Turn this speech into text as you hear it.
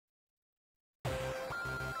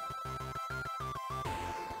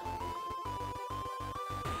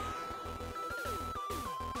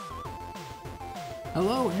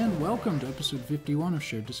Hello and welcome to episode 51 of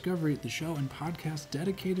Shared Discovery, the show and podcast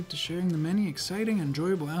dedicated to sharing the many exciting and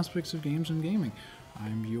enjoyable aspects of games and gaming.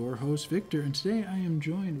 I'm your host, Victor, and today I am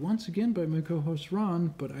joined once again by my co-host,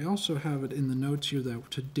 Ron, but I also have it in the notes here that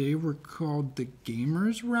today we're called the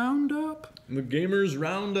Gamers Roundup. The Gamers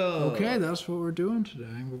Roundup. Okay, that's what we're doing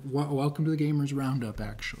today. Welcome to the Gamers Roundup,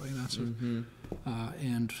 actually. That's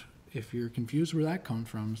and if you're confused where that comes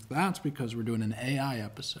from, that's because we're doing an AI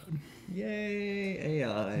episode. Yay,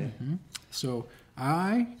 AI. So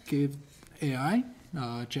I gave AI,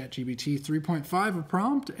 ChatGPT 3.5, a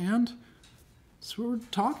prompt, and that's what we're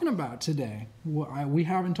talking about today. We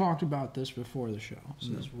haven't talked about this before the show,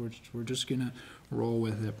 so we're just going to roll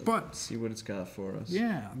with it. But see what it's got for us.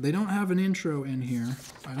 Yeah, they don't have an intro in here.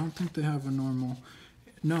 I don't think they have a normal...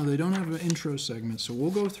 No, they don't have an intro segment, so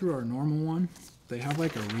we'll go through our normal one. They have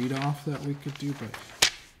like a read-off that we could do, but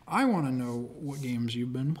I want to know what games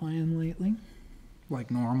you've been playing lately,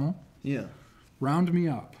 like normal. Yeah. Round me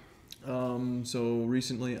up. So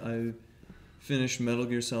recently I finished Metal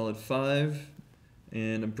Gear Solid 5,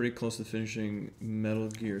 and I'm pretty close to finishing Metal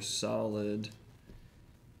Gear Solid.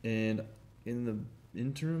 And in the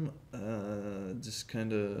interim, just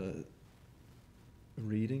kind of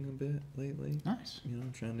reading a bit lately. Nice. You know,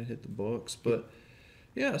 trying to hit the books, but...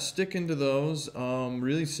 Yeah, sticking to those.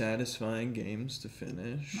 Really satisfying games to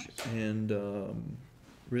finish. Nice. And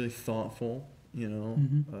really thoughtful, you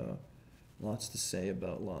know. Lots to say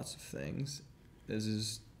about lots of things, as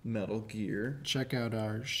is Metal Gear. Check out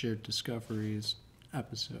our Shared Discoveries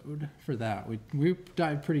episode for that. We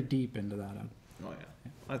dived pretty deep into that. Oh,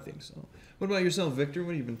 yeah. I think so. What about yourself, Victor? What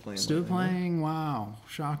have you been playing? Still playing WoW.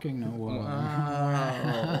 Shocking, no WoW.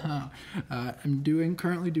 Wow. I'm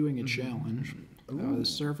currently doing a challenge. The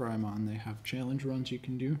server I'm on, they have challenge runs you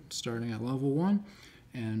can do starting at level 1,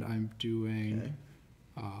 and I'm doing,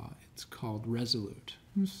 it's called Resolute.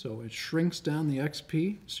 So it shrinks down the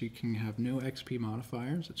XP, so you can have no XP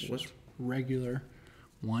modifiers. It's just regular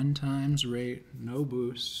 1 times rate, no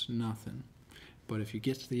boosts, nothing. But if you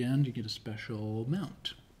get to the end, you get a special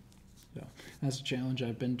mount. So that's a challenge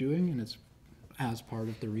I've been doing, and it's as part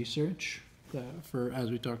of the research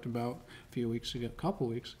as we talked about a couple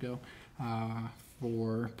weeks ago,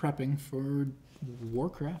 for prepping for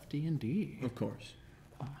Warcraft D&D. Of course.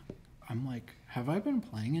 I'm like, have I been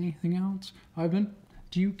playing anything else?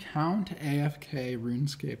 Do you count AFK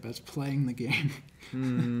RuneScape as playing the game?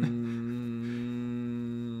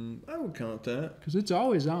 I would count that. Because it's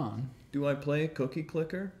always on. Do I play Cookie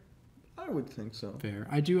Clicker? I would think so. Fair.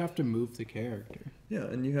 I do have to move the character. Yeah,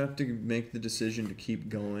 and you have to make the decision to keep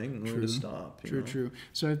going or to stop. True.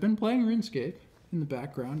 So I've been playing RuneScape in the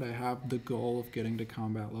background. I have the goal of getting to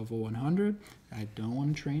combat level 100. I don't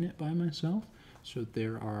want to train it by myself. So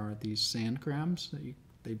there are these sand crabs that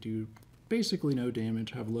they do basically no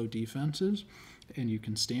damage, have low defenses, and you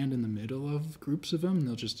can stand in the middle of groups of them and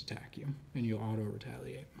they'll just attack you and you'll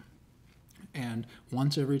auto-retaliate. And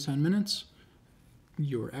once every 10 minutes,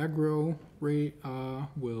 your aggro rate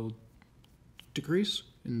will decrease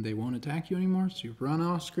and they won't attack you anymore. So you run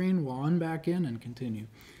off screen, wand back in, and continue.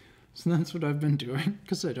 So that's what I've been doing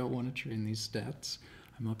because I don't want to train these stats.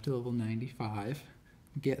 I'm up to level 95,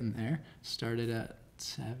 getting there. Started at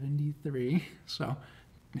 73, so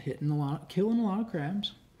killing a lot of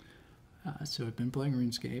crabs. So I've been playing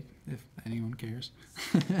RuneScape, if anyone cares.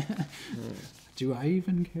 Do I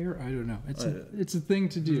even care? I don't know. It's a thing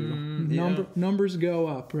to do. Numbers go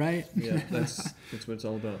up, right? Yeah, that's what it's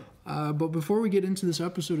all about. But before we get into this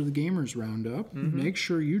episode of the Gamers Roundup, make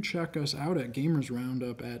sure you check us out at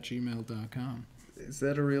gamersroundup@gmail.com. Is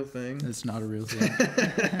that a real thing? It's not a real thing.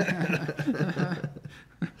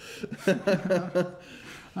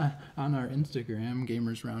 On our Instagram,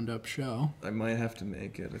 Gamers Roundup Show. I might have to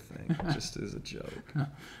make it a thing, just as a joke.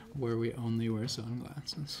 Where we only wear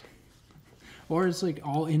sunglasses. Or it's like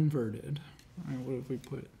all inverted. What if we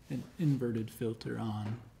put an inverted filter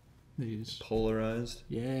on these? Polarized?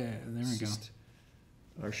 Yeah, there we go. Just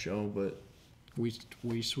our show, but... We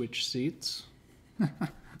switch seats.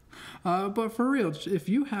 But for real, if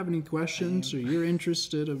you have any questions or you're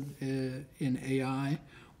interested in AI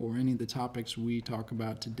or any of the topics we talk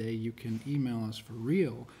about today, you can email us for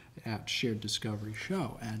real at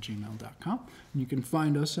shareddiscoveryshow@gmail.com. And you can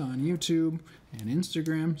find us on YouTube and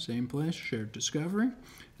Instagram, same place, Shared Discovery.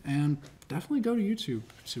 And definitely go to YouTube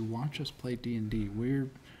to watch us play D&D. We're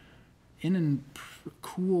in a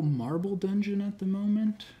cool marble dungeon at the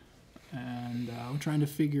moment, and we're trying to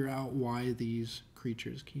figure out why these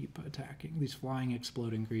creatures keep attacking. These flying,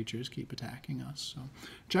 exploding creatures keep attacking us. So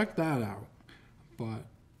check that out. But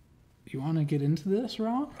You want to get into this,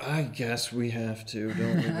 Rob? I guess we have to,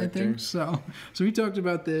 don't we, Victor? I think so. So we talked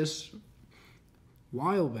about this a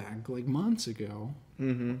while back, like months ago,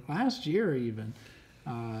 last year even.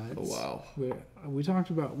 Oh, wow. We talked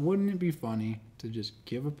about, wouldn't it be funny to just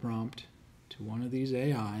give a prompt to one of these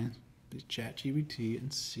AIs, this ChatGPT,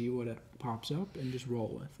 and see what it pops up and just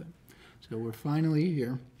roll with it. So we're finally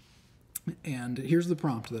here. And here's the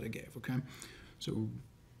prompt that I gave, okay? So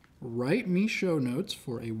write me show notes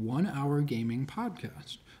for a 1-hour gaming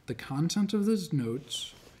podcast. The content of those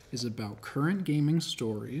notes is about current gaming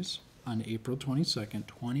stories on April 22nd,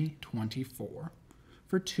 2024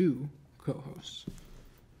 for 2 co-hosts.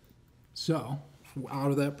 So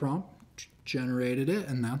out of that prompt, generated it,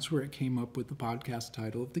 and that's where it came up with the podcast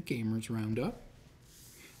title of the Gamers Roundup.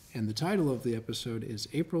 And the title of the episode is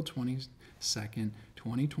April 22nd,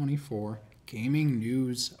 2024 Gaming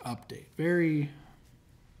News Update. Very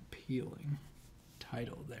appealing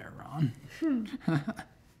title there, Ron.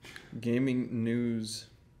 Gaming news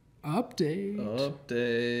update.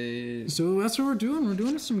 So that's what we're doing. We're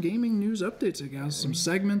doing some gaming news updates. It got some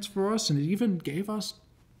segments for us, and it even gave us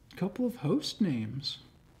a couple of host names.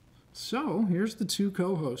 So here's the 2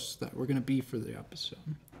 co-hosts that we're going to be for the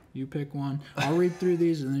episode. You pick one. I'll read through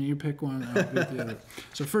these, and then you pick one, and I'll read the other.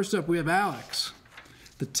 So first up, we have Alex,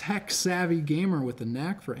 the tech-savvy gamer with a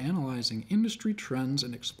knack for analyzing industry trends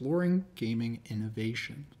and exploring gaming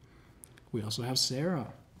innovation. We also have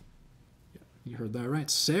Sarah. You heard that right.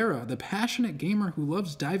 Sarah, the passionate gamer who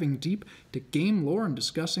loves diving deep to game lore and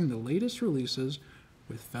discussing the latest releases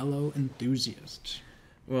with fellow enthusiasts.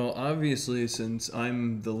 Well, obviously, since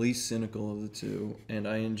I'm the least cynical of the 2, and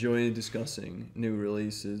I enjoy discussing new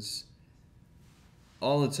releases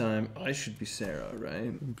all the time, I should be Sarah, right?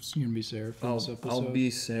 You're going to be Sarah for this episode? I'll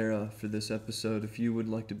be Sarah for this episode if you would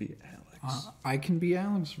like to be Alex. I can be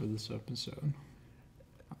Alex for this episode.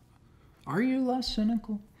 Are you less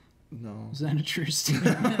cynical? No. Is that a true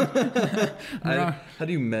statement? How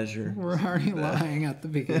do you measure? We're already lying at the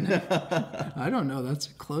beginning. I don't know. That's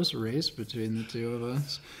a close race between the 2 of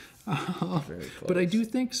us. Very close. But I do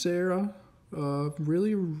think Sarah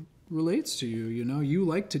really relates to you. You know, you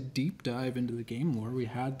like to deep dive into the game lore. We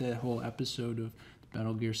had that whole episode of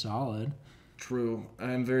Metal Gear Solid. True.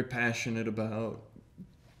 I'm very passionate about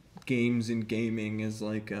games and gaming as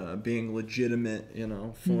like being legitimate,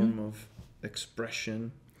 form of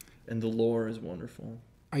expression. And the lore is wonderful.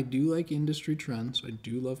 I do like industry trends. I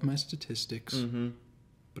do love my statistics.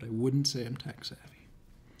 But I wouldn't say I'm tech savvy.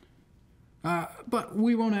 But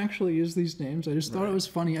we won't actually use these names. I just thought it was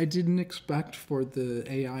funny. I didn't expect for the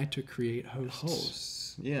AI to create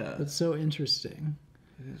hosts. Yeah. That's so interesting.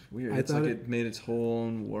 It is weird. It's like it made its whole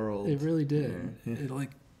own world. It really did. Yeah. It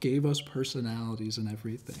like gave us personalities and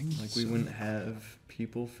everything. Like we wouldn't have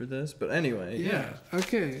people for this. But anyway, yeah.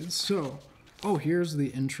 Okay, so... Oh, here's the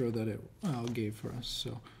intro that it gave for us.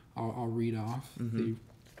 So I'll read off the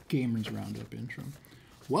Gamers Roundup intro.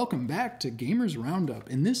 Welcome back to Gamers Roundup.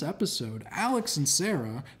 In this episode, Alex and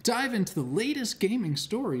Sarah dive into the latest gaming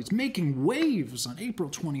stories making waves on April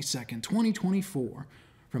 22nd, 2024.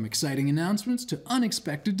 From exciting announcements to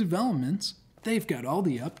unexpected developments, they've got all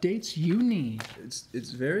the updates you need.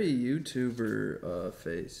 It's very YouTuber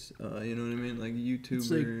face. You know what I mean? Like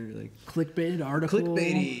YouTuber, like clickbait article.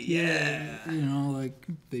 Clickbaity, yeah. You know, like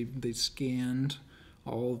they scanned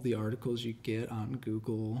all of the articles you get on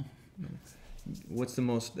Google. What's the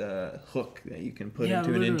most hook that you can put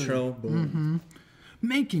into an intro? Boom.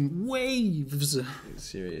 Making waves.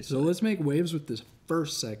 Seriously. So let's make waves with this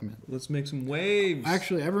first segment. Let's make some waves.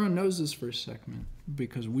 Actually, everyone knows this first segment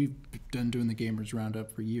because we've been doing the Gamers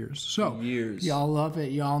Roundup for years. So y'all love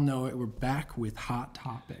it. Y'all know it. We're back with Hot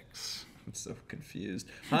Topics. I'm so confused.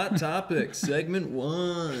 Hot Topics, segment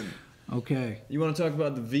 1. Okay. You want to talk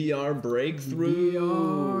about the VR breakthrough?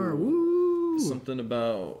 VR. Woo. Something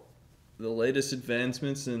about the latest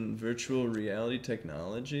advancements in virtual reality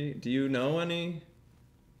technology. Do you know any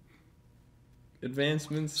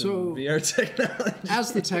advancements in VR technology?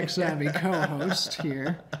 As the tech-savvy co-host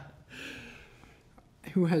here,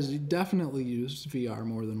 who has definitely used VR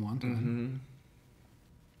more than one time,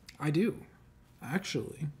 I do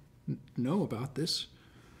actually know about this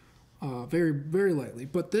very, very lightly.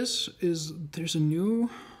 But there's a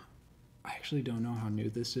new... I actually don't know how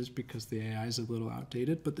new this is because the AI is a little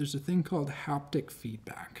outdated, but there's a thing called haptic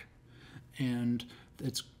feedback. And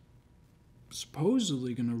it's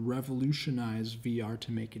supposedly going to revolutionize VR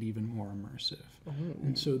to make it even more immersive. Oh.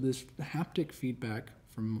 And so this haptic feedback,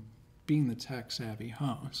 from being the tech-savvy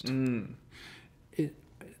host,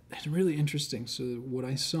 it's really interesting. So what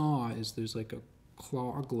I saw is there's like a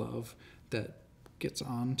claw glove that gets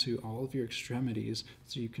onto all of your extremities,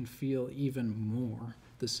 so you can feel even more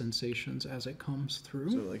the sensations as it comes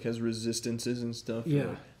through. So like has resistances and stuff. Yeah.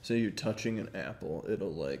 Like, say you're touching an apple,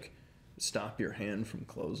 it'll like stop your hand from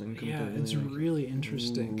closing completely. Yeah, it's really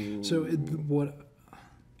interesting. So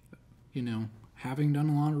having done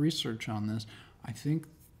a lot of research on this, I think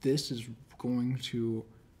this is going to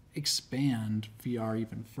expand VR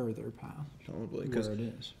even further past Totally, because where it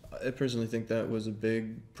is. I personally think that was a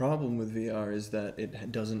big problem with VR is that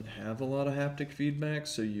it doesn't have a lot of haptic feedback,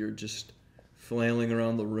 so you're just flailing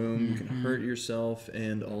around the room. You can hurt yourself,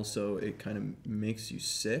 and also it kind of makes you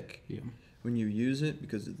sick when you use it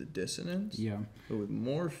because of the dissonance. Yeah. But with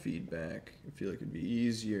more feedback, I feel like it'd be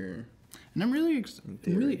easier. And I'm really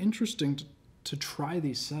interesting to try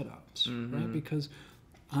these setups, right? Because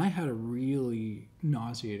I had a really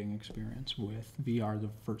nauseating experience with VR the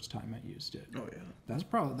first time I used it. Oh yeah. That's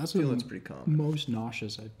pretty common. Most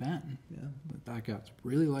nauseous I've been. Yeah. I got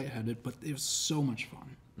really lightheaded, but it was so much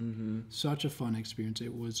fun. Such a fun experience.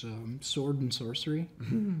 It was sword and sorcery.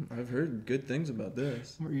 I've heard good things about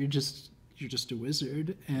this. Where you're just a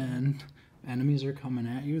wizard and enemies are coming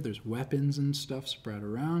at you. There's weapons and stuff spread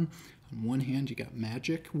around. On one hand, you got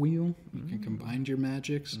magic wheel. You can combine your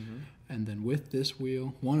magics. And then with this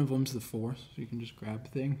wheel, one of them's the force. So you can just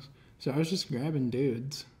grab things. So I was just grabbing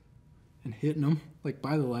dudes and hitting them like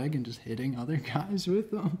by the leg and just hitting other guys with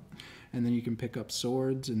them. And then you can pick up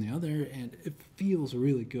swords in the other, and it feels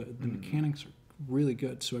really good. The mechanics are really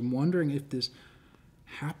good. So I'm wondering if this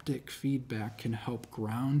haptic feedback can help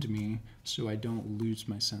ground me so I don't lose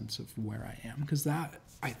my sense of where I am. Because that,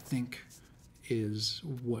 I think, is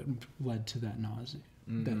what led to that nausea,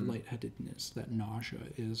 that lightheadedness, that nausea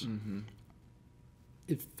is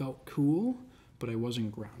it felt cool, but I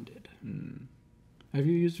wasn't grounded. Have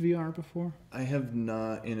you used VR before? I have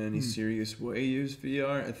not in any serious way used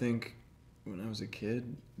VR. I think when I was a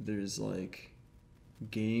kid, there's like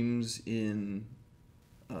games in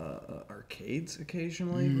arcades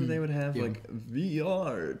occasionally where they would have like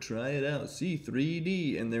VR, try it out, see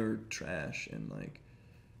 3D, and they were trash and like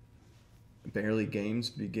barely games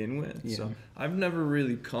to begin with. So I've never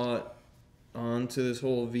really caught on to this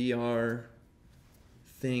whole VR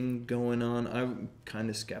thing going on. I'm kind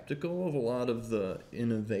of skeptical of a lot of the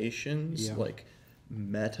innovations like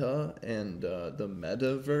Meta and the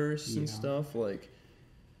metaverse and stuff, like,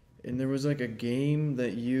 and there was like a game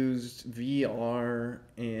that used VR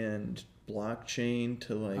and blockchain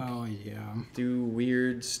to like do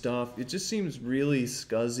weird stuff. It just seems really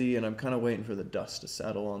scuzzy, and I'm kind of waiting for the dust to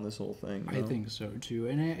settle on this whole thing. I think so too,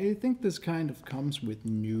 and I think this kind of comes with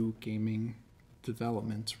new gaming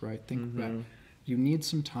developments, right? Think that you need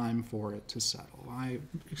some time for it to settle. My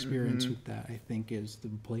experience with that, I think, is the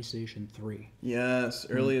PlayStation 3. Yes,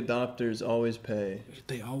 early adopters always pay.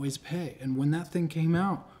 They always pay. And when that thing came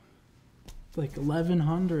out, like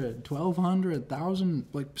 1,100, 1,200, 1,000,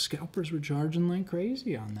 like scalpers were charging like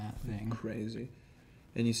crazy on that thing. Crazy.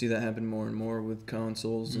 And you see that happen more and more with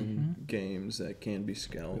consoles and games that can be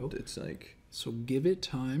scalped. It's like... So give it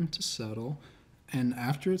time to settle. And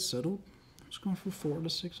after it's settled, it's going for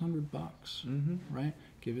 $400 to $600, right?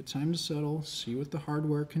 Give it time to settle, see what the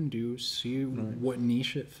hardware can do, see what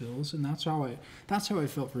niche it fills, and that's how I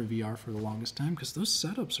felt for VR for the longest time, because those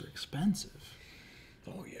setups are expensive.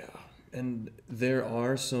 Oh yeah, and there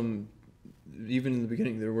are some. Even in the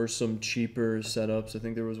beginning, there were some cheaper setups. I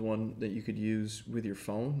think there was one that you could use with your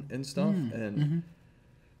phone and stuff, and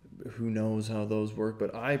who knows how those work,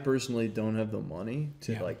 but I personally don't have the money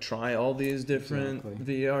to like try all these different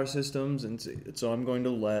VR systems, and so I'm going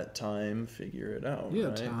to let time figure it out. Yeah,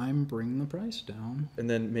 right? Time bring the price down, and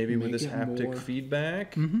then maybe with this haptic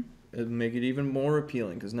feedback, it'll make it even more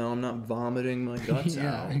appealing, because now I'm not vomiting my guts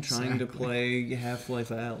out trying to play Half-Life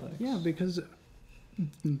Alyx. Yeah, because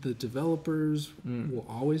the developers will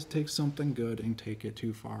always take something good and take it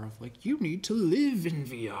too far. Of like, you need to live in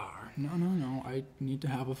VR. No. I need to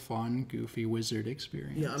have a fun, goofy wizard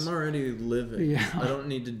experience. Yeah, I'm already living. Yeah. I don't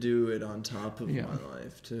need to do it on top of my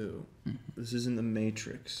life, too. This isn't the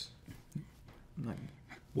Matrix.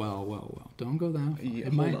 Well. Don't go that far. Yeah,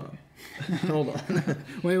 hold on. Hold on.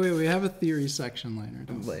 Wait. We have a theory section later.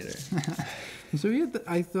 Later. So yeah,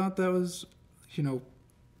 I thought that was,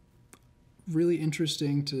 really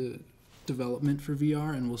interesting to development for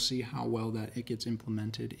VR, and we'll see how well that it gets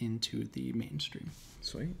implemented into the mainstream.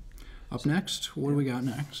 Sweet. Up next, what do we got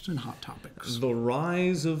next in Hot Topics? The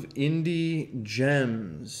rise of indie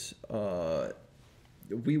gems.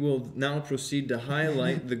 We will now proceed to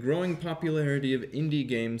highlight the growing popularity of indie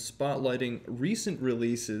games, spotlighting recent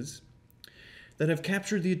releases that have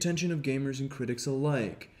captured the attention of gamers and critics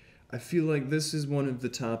alike. I feel like this is one of the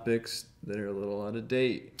topics that are a little out of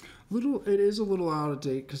date. It is a little out of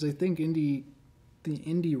date because I think the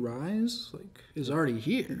indie rise is already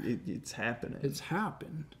here. It's happening. It's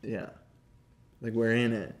happened. Yeah. Like, we're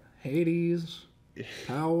in it. Hades,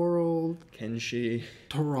 Power World, Kenshi,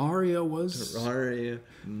 Terraria was... Terraria,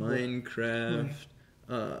 Minecraft.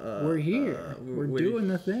 We're here. We're doing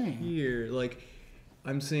the thing. Here. Like,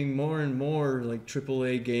 I'm seeing more and more, like,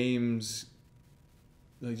 AAA games,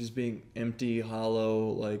 like, just being empty, hollow,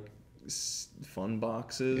 like, fun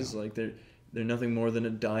boxes. Yeah. Like, they're nothing more than a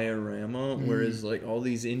diorama, whereas, like, all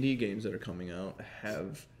these indie games that are coming out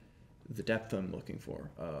have the depth I'm looking for.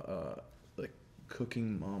 Like,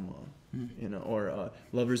 Cooking Mama, you know, or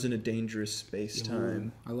Lovers in a Dangerous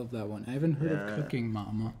Space-Time. I love that one. I haven't heard of Cooking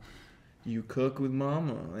Mama. You cook with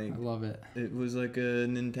Mama. Like, I love it. It was like a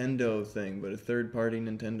Nintendo thing, but a third-party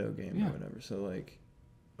Nintendo game or whatever. So, like,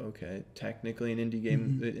 okay, technically an indie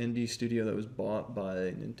game, an indie studio that was bought by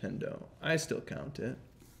Nintendo. I still count it.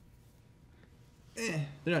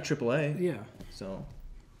 They're not AAA. Yeah. So,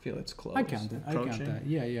 I feel it's close. I count that.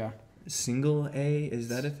 Yeah. Single A, is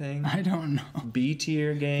that a thing? I don't know. B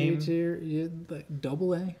tier game. B tier, yeah, like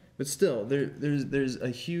double A. But still, there's a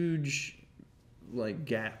huge like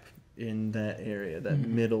gap in that area, that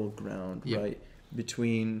middle ground, right,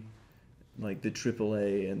 between like the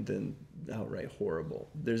AAA and then outright horrible.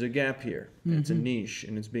 There's a gap here. It's a niche,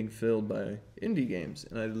 and it's being filled by indie games,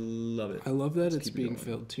 and I love it. I love that it's being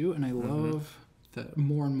filled too, and I love that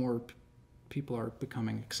more and more people are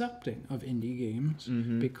becoming accepting of indie games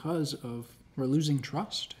because we're losing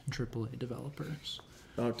trust in AAA developers.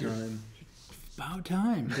 About time. About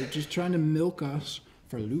time. They're just trying to milk us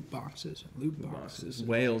for loot boxes.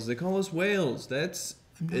 Whales. They call us whales. That's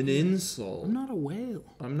an insult. I'm not a whale.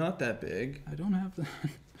 I'm not that big. I don't have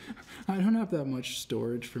I don't have that much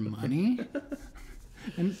storage for money.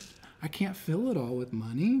 And I can't fill it all with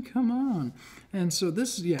money. Come on. And so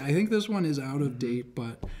I think this one is out of date,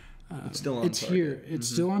 but it's still on target. Here. It's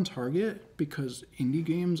still on target because indie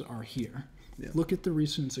games are here. Yeah. Look at the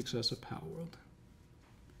recent success of Power World.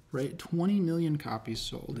 Right? 20 million copies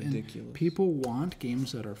sold. Ridiculous. And people want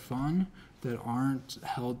games that are fun, that aren't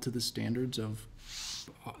held to the standards of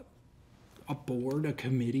a board, a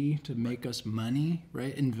committee to make us money,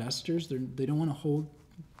 right? Investors, they don't want to hold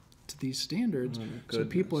to these standards. So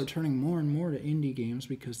people are turning more and more to indie games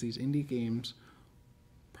because these indie games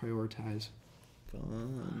prioritize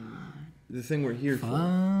fun. The thing we're here for.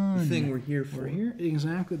 The thing we're here for. We're here,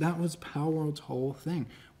 exactly. That was Power World's whole thing.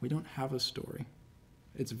 We don't have a story.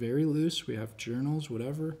 It's very loose. We have journals,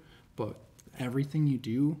 whatever, but everything you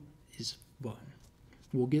do is fun.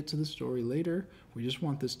 We'll get to the story later. We just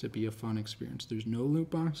want this to be a fun experience. There's no loot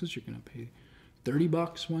boxes. You're going to pay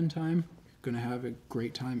 $30 one time. You're going to have a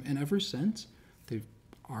great time. And ever since, they've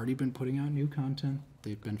already been putting out new content.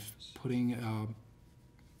 They've been putting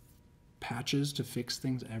patches to fix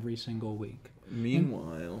things every single week.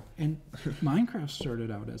 Meanwhile, and Minecraft started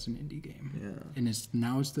out as an indie game. Yeah. And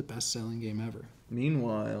now it's the best-selling game ever.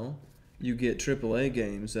 Meanwhile, you get AAA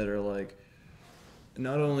games that are like,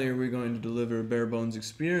 not only are we going to deliver a bare bones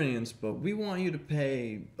experience, but we want you to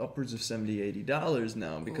pay upwards of $70, $80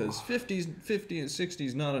 now because 50 and 60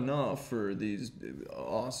 is not enough for these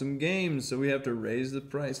awesome games, so we have to raise the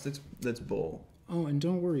price. That's bull. Oh, and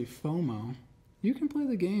don't worry, FOMO. You can play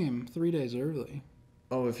the game 3 days early.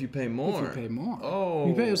 Oh, if you pay more. If you pay more. Oh.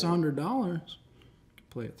 You pay us $100. You can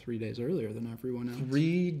play it 3 days earlier than everyone else.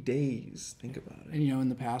 3 days. Think about it. And in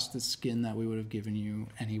the past, the skin that we would have given you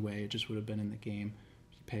anyway, it just would have been in the game.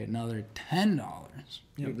 You pay another $10.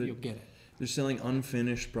 You'll get it. They're selling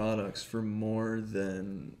unfinished products for more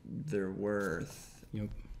than they're worth. Yep.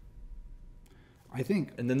 I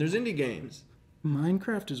think. And then there's indie games.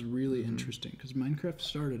 Minecraft is really interesting because Minecraft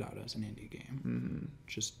started out as an indie game,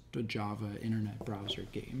 just a Java internet browser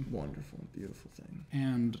game. Wonderful, beautiful thing.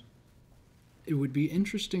 And it would be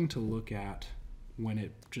interesting to look at when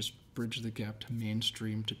it just bridged the gap to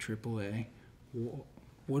mainstream to AAA.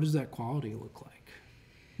 What does that quality look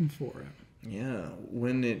like for it? Yeah,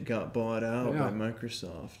 when it got bought out by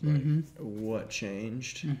Microsoft, like what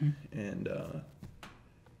changed? And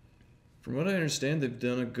from what I understand, they've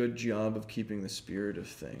done a good job of keeping the spirit of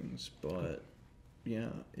things, but yeah,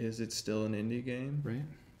 is it still an indie game? Right.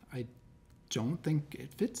 I don't think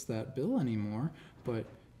it fits that bill anymore, but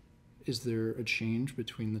is there a change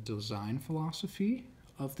between the design philosophy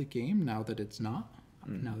of the game now that it's not?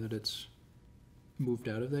 Now that it's moved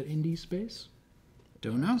out of that indie space?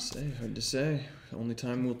 Don't know. Hard to say. Only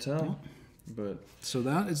time will tell. But so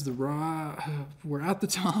that is the raw. We're at the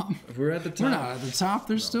top. we're at the top. We're not at the top.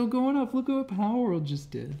 They're still going up. Look at what Power World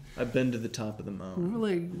just did. I've been to the top of the mountain. We're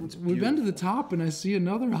like, we've been to the top, and I see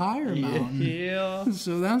another higher mountain. Yeah.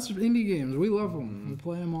 So that's indie games. We love them. We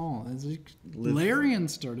play them all. It's like, Larian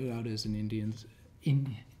started out as an Indian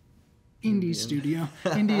studio.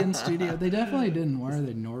 Indian studio. They definitely didn't. Where are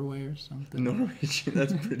they? Norway or something? Norwegian.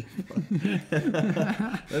 That's pretty fun.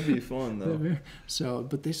 That'd be fun though. So,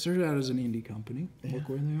 but they started out as an indie company. Yeah. Look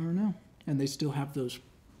where they are now, and they still have those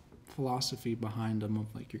philosophy behind them of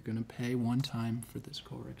like you're going to pay one time for this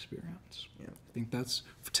core experience. Yeah. I think that's,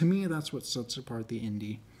 to me, that's what sets apart the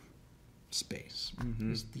indie space,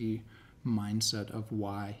 is the mindset of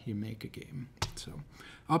why you make a game. So,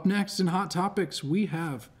 up next in Hot Topics, we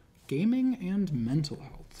have gaming and mental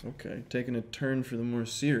health. Okay, taking a turn for the more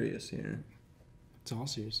serious here. It's all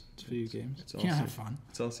serious. It's video games. It's You all can't have serious. fun.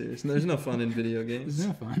 It's all serious. There's no fun in video games.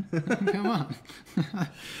 Isn't that fun? Come on.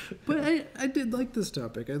 But I did like this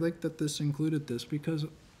topic. I like that this included this because,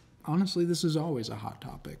 honestly, this is always a hot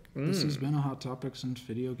topic. This has been a hot topic since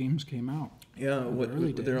video games came out. Yeah, In the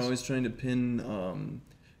early they're days. always trying to pin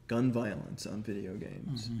gun violence on video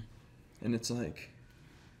games. And it's like,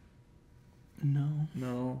 No.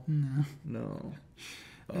 no, No. no.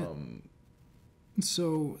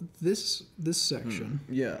 So this section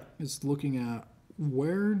Yeah. is looking at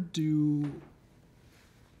where do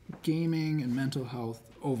gaming and mental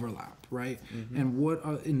health overlap, right? And what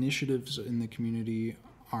initiatives in the community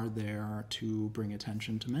are there to bring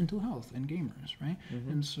attention to mental health and gamers, right?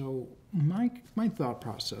 And so my thought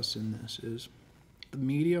process in this is the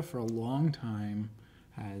media for a long time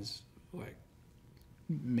has like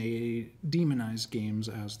demonized games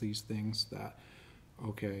as these things that,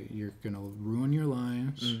 okay, you're going to ruin your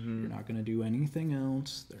lives. You're not going to do anything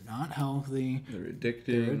else. They're not healthy. They're addicting.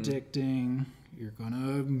 They're addicting. You're going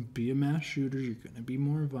to be a mass shooter. You're going to be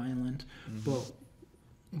more violent. But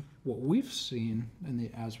what we've seen,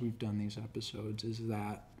 as we've done these episodes, is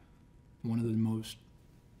that one of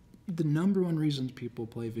the number one reasons people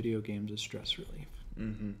play video games is stress relief.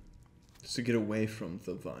 Just to get away from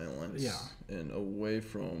the violence. Yeah. And away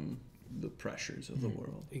from the pressures of the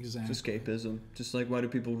world. Exactly. It's escapism. Just like why do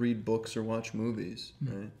people read books or watch movies,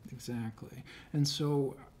 right? Exactly. And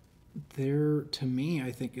so to me,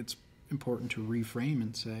 I think it's important to reframe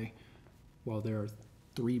and say, well, there are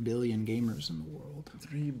 3 billion gamers in the world.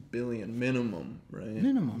 3 billion minimum, right?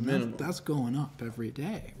 Minimum. That's going up every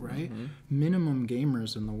day, right? Minimum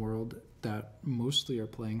gamers in the world that mostly are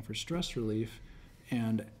playing for stress relief.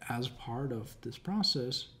 And as part of this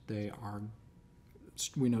process,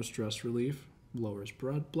 we know stress relief lowers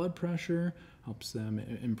blood pressure, helps them,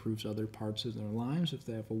 improves other parts of their lives if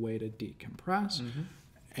they have a way to decompress.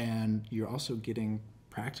 And you're also getting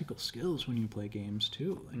practical skills when you play games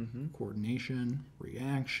too, like coordination,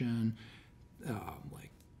 reaction, like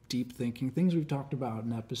deep thinking, things we've talked about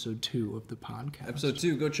in episode 2 of the podcast. Episode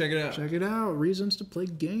 2, go check it out. Check it out. Reasons to play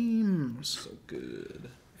games. So good.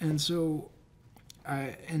 And so,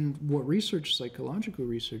 and what psychological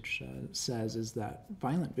research says is that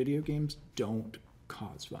violent video games don't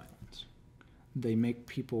cause violence. They make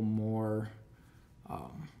people more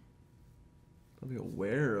Probably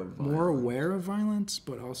aware of violence. more aware of violence,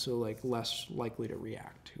 but also like less likely to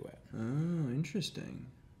react to it. Oh, interesting.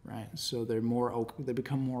 Right, so they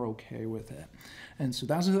become more okay with it, and so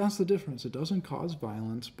that's the difference. It doesn't cause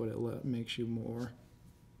violence, but it makes you more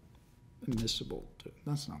admissible to.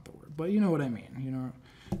 That's not the word, but you know what I mean. You know,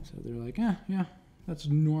 so they're like, yeah, that's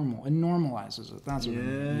normal. It normalizes it. That's what I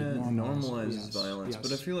mean. It normalizes violence,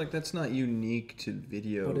 but I feel like that's not unique to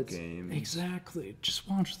video games. Exactly. Just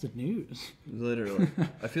watch the news. Literally,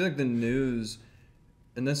 I feel like the news,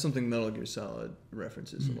 and that's something Metal Gear Solid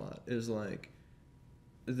references a lot. Is like.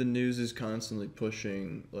 The news is constantly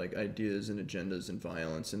pushing like ideas and agendas and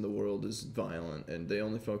violence, and the world is violent, and they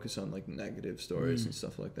only focus on like negative stories and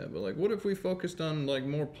stuff like that. But like, what if we focused on like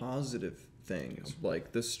more positive things,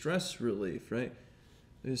 like the stress relief, right?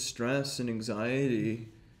 There's stress and anxiety.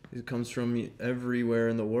 It comes from everywhere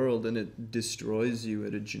in the world, and it destroys you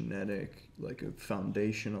at a genetic, like a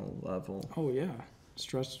foundational level. Oh yeah,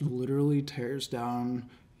 stress literally tears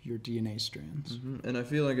down your DNA strands. And I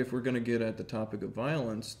feel like if we're going to get at the topic of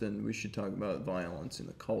violence, then we should talk about violence in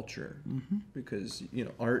the culture. Because,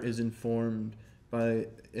 art is informed by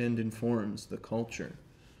and informs the culture.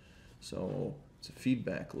 So it's a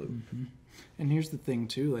feedback loop. And here's the thing,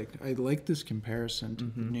 too. Like, I like this comparison to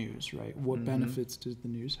the news, right? What benefits does the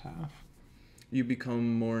news have? You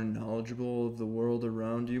become more knowledgeable of the world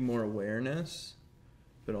around you, more awareness,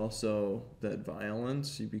 but also that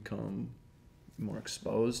violence, you become more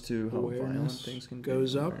exposed to how violent Awareness things can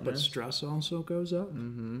goes be. up, but Awareness. stress also goes up,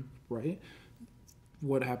 right?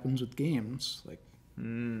 What happens with games? Like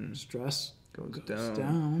stress Goes goes down.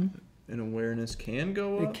 down. And awareness can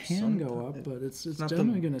go up. It can go up, but it's not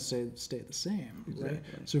generally going to stay the same, right?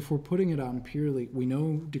 Exactly. So if we're putting it on purely, we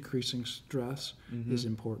know decreasing stress is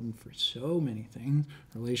important for so many things: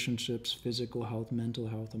 relationships, physical health, mental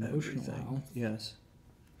health, emotional Everything. health. Yes.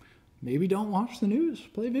 Maybe don't watch the news.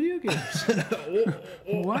 Play video games.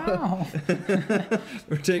 Wow.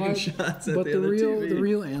 We're taking shots at But the the other real TV. the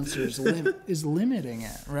real answer is limiting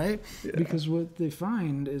it, right? Yeah. Because what they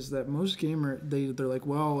find is that most they're like,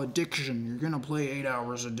 well, addiction. You're gonna play 8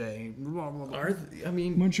 hours a day. Blah, blah, blah.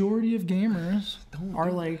 Majority of gamers Don't are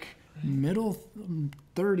do like middle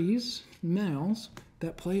 30s males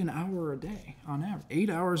that play an hour a day on average, 8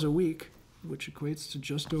 hours a week, which equates to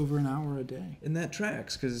just over an hour a day. And that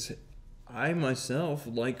tracks because I myself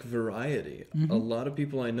like variety. A lot of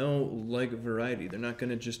people I know like variety. They're not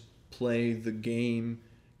going to just play the game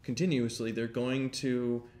continuously. They're going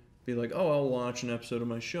to be like, oh, I'll watch an episode of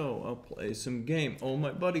my show. I'll play some game. Oh,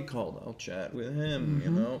 my buddy called. I'll chat with him,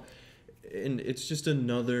 you know? And it's just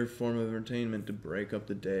another form of entertainment to break up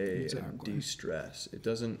the day and de-stress. It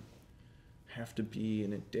doesn't have to be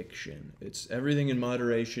an addiction. It's everything in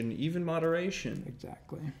moderation, even moderation.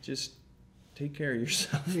 Exactly. Just take care of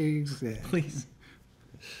yourself. Exactly. Please.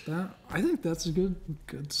 I think that's a good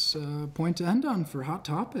point to end on for hot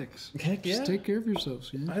topics. Heck yeah. Just take care of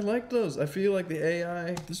yourselves. Yeah. I like those. I feel like the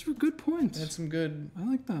AI These were good points. had some good I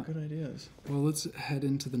like that. ideas. Well, let's head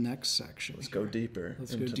into the next section. Let's go deeper.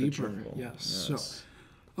 Let's into go the deeper. jungle. Yes. So,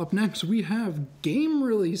 up next we have game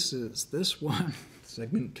releases. This one.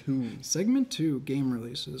 Segment 2. Segment 2, game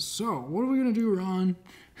releases. So, what are we going to do, Ron?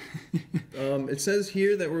 It says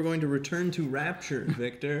here that we're going to return to Rapture,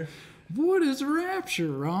 Victor. What is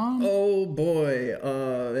Rapture, Ron? Oh boy,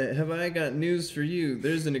 have I got news for you.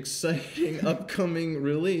 There's an exciting upcoming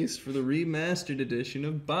release for the remastered edition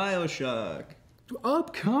of BioShock.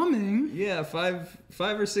 Upcoming? Yeah, five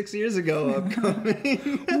or 6 years ago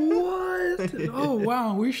upcoming. What? Oh,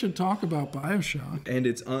 wow, we should talk about BioShock. And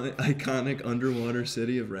its iconic underwater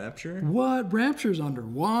city of Rapture. What? Rapture's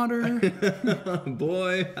underwater?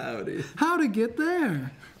 Boy, howdy. How to get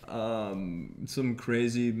there? Some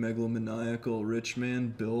crazy megalomaniacal rich man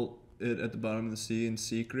built it at the bottom of the sea in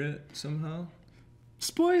secret somehow.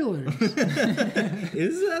 Spoilers.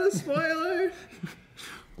 Is that a spoiler?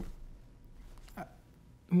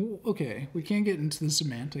 Okay, we can't get into the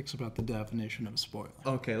semantics about the definition of a spoiler.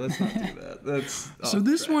 Okay, let's not do that. That's So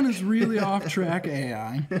this one is really off track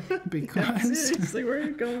AI because seriously, where are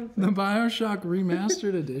you going? the BioShock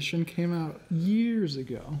Remastered Edition came out years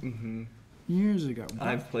ago. Years ago.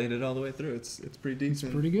 I've played it all the way through. It's pretty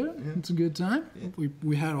decent. Pretty good. Yeah. It's a good time. Yeah.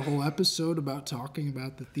 We had a whole episode about talking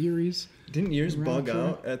about the theories. Didn't yours bug Rapture.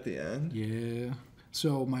 out at the end? Yeah.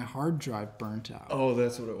 So my hard drive burnt out. Oh,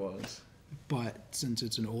 that's what it was. But since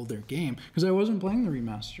it's an older game, because I wasn't playing the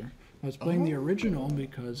remaster, I was playing the original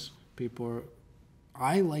because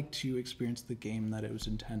I like to experience the game that it was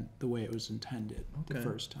the way it was intended the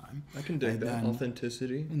first time. I can dig that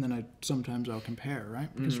authenticity. And then sometimes I'll compare,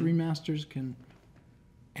 right? Because remasters can,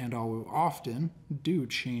 and often do,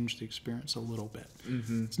 change the experience a little bit.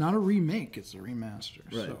 It's not a remake; it's a remaster.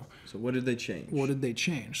 Right. So what did they change? What did they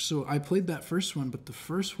change? So I played that first one, but the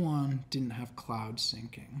first one didn't have cloud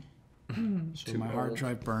syncing. So my hard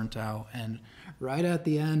drive burnt out, and right at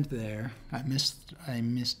the end there, I missed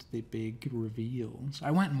the big reveals.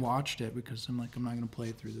 I went and watched it because I'm like, I'm not gonna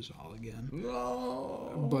play through this all again.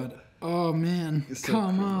 No. But oh man,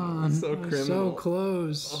 come on, So criminal. so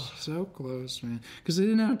close, so close, man. Because I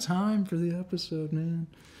didn't have time for the episode, man.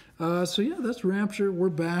 So yeah, that's Rapture. We're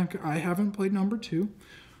back. I haven't played number 2.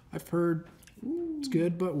 I've heard it's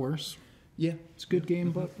good but worse. Yeah. It's a good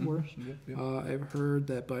game, but worse. Yep. I've heard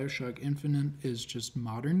that BioShock Infinite is just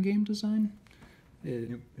modern game design.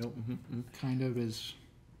 It kind of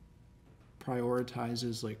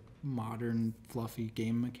prioritizes like modern fluffy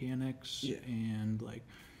game mechanics and like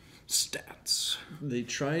stats. They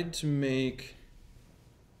tried to make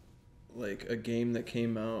like a game that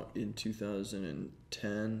came out in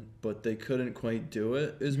 2010, but they couldn't quite do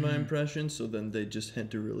it, is my impression. So then they just had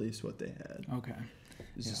to release what they had. Okay.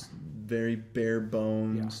 It's just very bare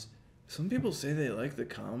bones. Some people say they like the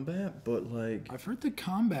combat, but like I've heard the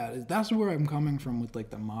combat that's where I'm coming from with like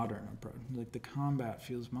the modern approach. Like the combat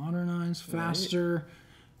feels modernized, faster,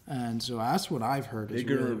 and so that's what I've heard is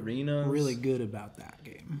bigger arenas. Really good about that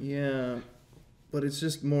game. Yeah, but it's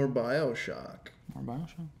just more BioShock. More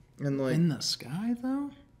BioShock. And like in the sky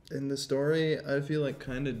though. In the story, I feel like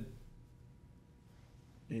kind of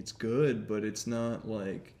it's good, but it's not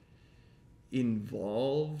like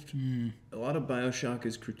involved. A lot of BioShock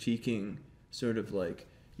is critiquing sort of like,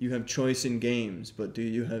 you have choice in games, but do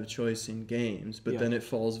you have choice in games? But then it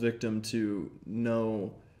falls victim to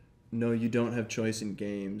no, you don't have choice in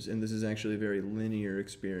games, and this is actually a very linear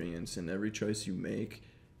experience, and every choice you make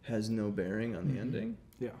has no bearing on the ending.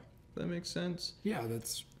 Yeah. That makes sense. Yeah,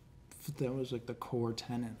 that was like the core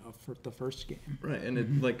tenet of the first game. Right, and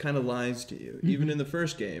it like kind of lies to you. Even in the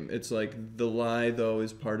first game, it's like the lie though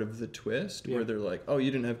is part of the twist, where they're like, "Oh, you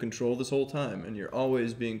didn't have control this whole time, and you're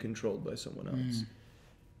always being controlled by someone else."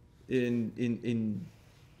 In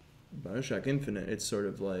BioShock Infinite, it's sort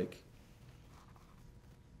of like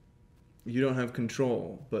you don't have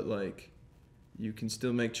control, but like you can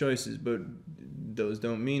still make choices, but those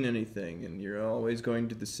don't mean anything, and you're always going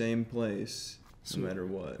to the same place. No matter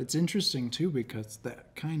what. It's interesting too, because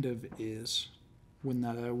that kind of is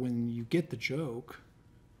when you get the joke,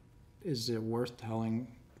 is it worth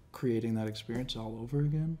creating that experience all over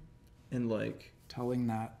again? And like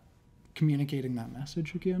communicating that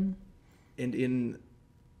message again? And in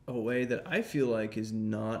a way that I feel like is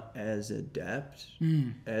not as adept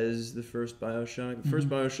as the first BioShock. The first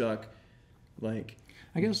BioShock, like,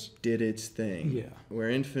 I guess, did its thing. Yeah. Where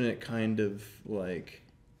Infinite kind of like,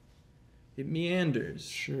 it meanders.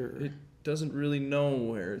 Sure. It doesn't really know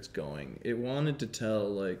where it's going. It wanted to tell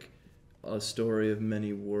like a story of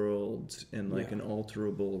many worlds and like an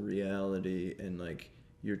alterable reality, and like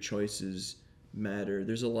your choices matter.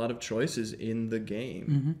 There's a lot of choices in the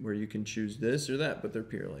game where you can choose this or that, but they're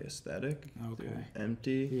purely aesthetic. Okay. They're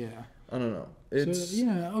empty. Yeah. I don't know. It's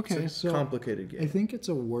It's a complicated game. I think it's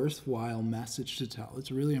a worthwhile message to tell.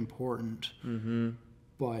 It's really important.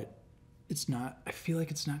 But it's not. I feel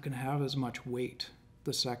like it's not going to have as much weight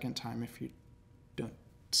the second time if you don't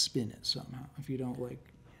spin it somehow. If you don't like.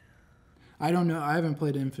 I don't know. I haven't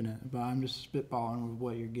played Infinite, but I'm just spitballing with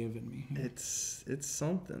what you're giving me. It's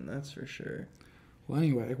something, that's for sure. Well,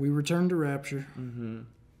 anyway, we return to Rapture. You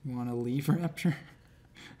want to leave Rapture?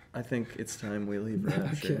 I think it's time we leave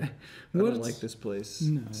Rapture. Okay. I don't like this place.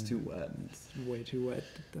 No, it's too wet. It's way too wet.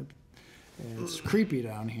 It's creepy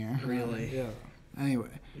down here. Really? Yeah. Anyway.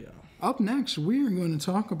 Yeah. Up next, we are going to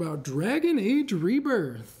talk about Dragon Age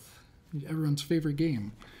Rebirth, everyone's favorite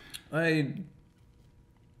game. I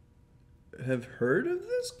have heard of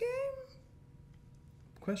this game?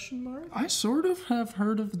 Question mark? I sort of have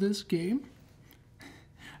heard of this game.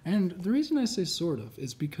 And the reason I say sort of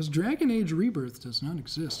is because Dragon Age Rebirth does not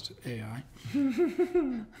exist, AI.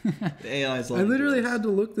 The AI's like I literally had to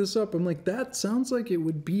look this up. I'm like, that sounds like it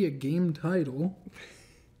would be a game title.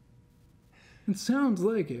 It sounds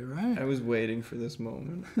like it, right? I was waiting for this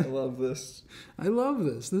moment. I love this. I love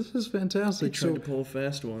this. This is fantastic. I tried to pull a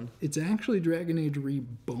fast one. It's actually Dragon Age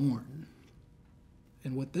Reborn.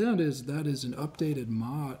 And what that is an updated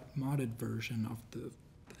modded version of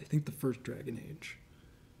I think the first Dragon Age.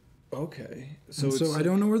 Okay. So I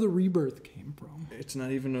don't know where the Rebirth came from. It's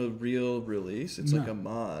not even a real release. It's like a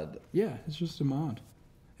mod. Yeah, it's just a mod.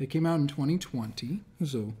 It came out in 2020,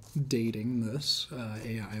 so dating this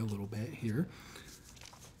AI a little bit here.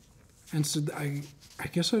 And so I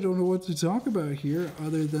guess I don't know what to talk about here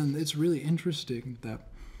other than it's really interesting that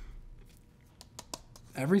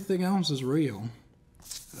everything else is real.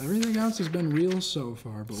 Everything else has been real so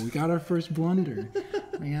far, but we got our first blunder.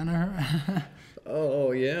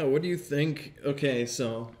 Oh, yeah. What do you think? Okay,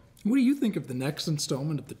 so... What do you think of the next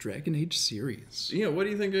installment of the Dragon Age series? Yeah, what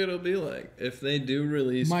do you think it'll be like if they do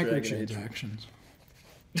release microtransactions?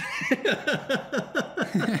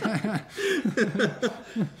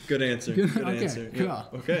 Good answer. Good answer. Cool. Yeah.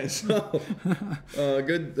 Okay, so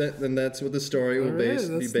good. Then that's what the story will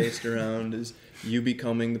be based around: is you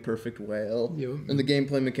becoming the perfect whale, and the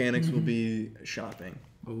gameplay mechanics will be shopping.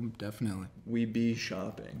 Oh, definitely. We be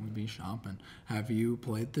shopping. Have you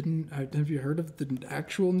played have you heard of the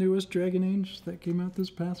actual newest Dragon Age that came out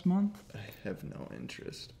this past month? I have no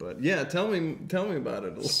interest, but yeah, tell me about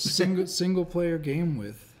it. Single player game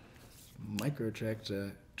with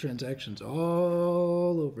microtransactions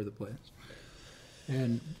all over the place.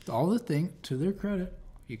 And to their credit,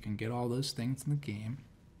 you can get all those things in the game,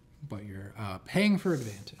 but you're paying for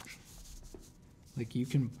advantage. Like you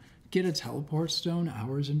can get a teleport stone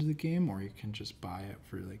hours into the game, or you can just buy it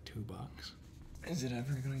for like $2. Is it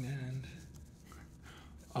ever going to end?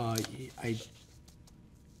 I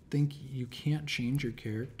think you can't change your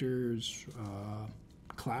character's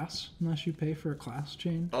class unless you pay for a class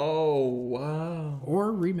change. Oh, wow.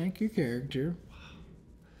 Or remake your character.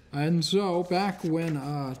 And so, back when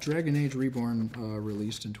Dragon Age Reborn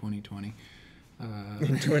released in 2020,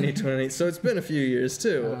 In 2020. So it's been a few years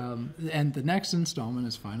too. And the next installment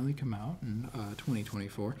has finally come out in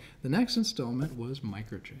 2024. The next installment was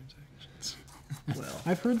microtransactions. Well,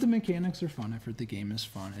 I've heard the mechanics are fun. I've heard the game is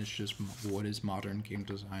fun. It's just what is modern game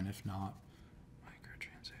design if not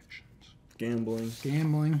microtransactions? gambling.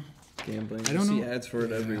 Gambling. I don't see ads for it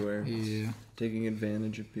Yeah, everywhere. Yeah. Taking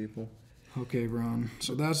advantage of people. Okay, Ron.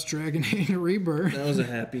 So that's Dragon Age Rebirth. That was a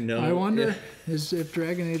happy note. I wonder if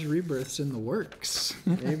Dragon Age Rebirth's in the works.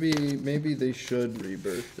 maybe they should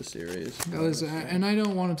rebirth the series. And I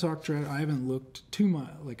don't want to talk trash. I haven't looked too much.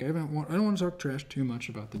 Like I don't want to talk trash too much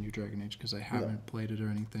about the new Dragon Age because I haven't played it or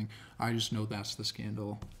anything. I just know that's the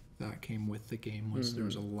scandal that came with the game was there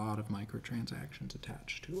was a lot of microtransactions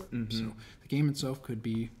attached to it. So the game itself could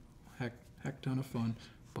be heck ton of fun,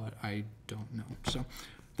 but I don't know. So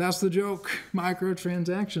that's the joke,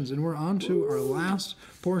 microtransactions. And we're on to our last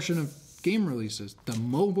portion of game releases, the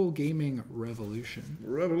mobile gaming revolution.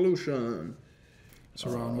 So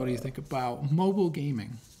Ron, what do you think about mobile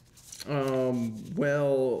gaming?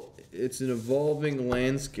 Well, it's an evolving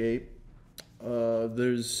landscape.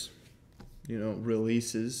 There's,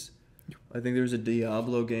 releases. I think there's a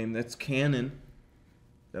Diablo game that's canon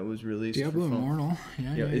that was released. Diablo for phone. Immortal.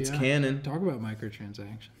 Yeah, it's canon. Talk about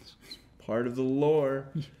microtransactions. Part of the lore.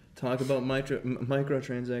 Talk about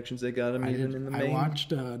microtransactions. They got them even in the main. I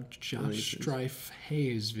watched Josh Strife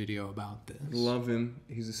Hayes' video about this. Love him.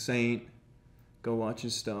 He's a saint. Go watch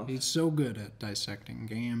his stuff. He's so good at dissecting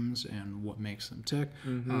games and what makes them tick.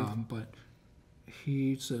 But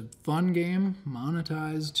it's a fun game,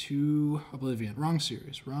 monetized to Oblivion. Wrong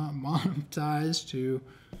series. Monetized to,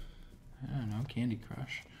 I don't know, Candy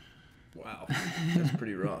Crush. Wow, that's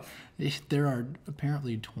pretty rough. There are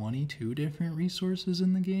apparently 22 different resources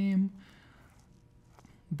in the game.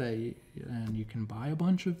 And you can buy a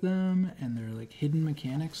bunch of them, and they're like hidden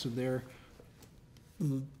mechanics. So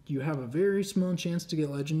you have a very small chance to get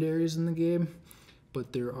legendaries in the game,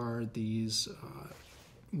 but there are these.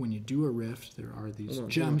 When you do a rift, there are these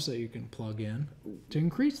gems that you can plug in to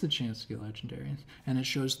increase the chance to get legendaries, and it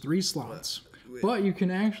shows 3 slots. But you can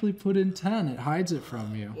actually put in 10. It hides it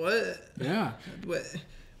from you. What? Yeah.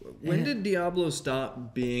 When did Diablo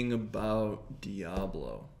stop being about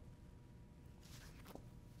Diablo?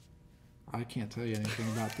 I can't tell you anything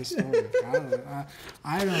about this story.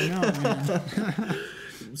 I don't know, man.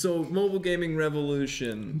 So, mobile gaming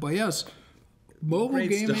revolution. But yes, mobile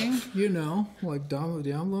Great gaming, stuff. like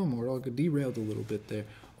Diablo Immortal, I derailed a little bit there,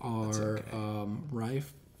 are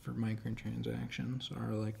rife for microtransactions,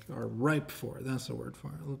 are ripe for it. That's the word for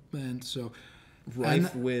it. And so,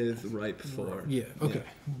 Ripe for. Yeah. Okay.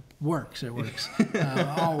 Yeah. Works. It works.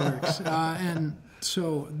 All works. And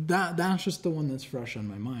so that's just the one that's fresh on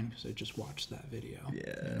my mind because I just watched that video.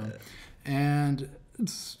 Yeah. And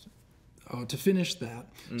to finish that,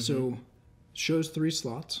 so shows 3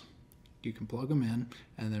 slots. You can plug them in,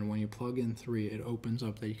 and then when you plug in 3, it opens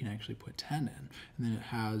up that you can actually put 10 in, and then it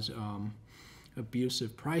has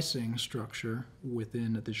abusive pricing structure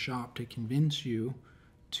within the shop to convince you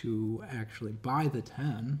to actually buy the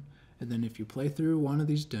 10. And then if you play through one of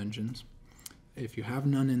these dungeons, if you have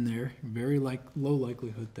none in there, very low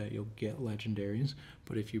likelihood that you'll get legendaries.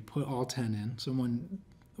 But if you put all 10 in,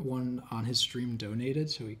 one on his stream donated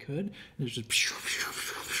so he could, there's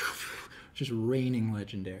just raining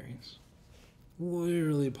legendaries,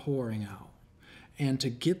 literally pouring out. And to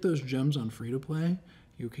get those gems on free to play,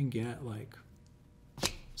 you can get like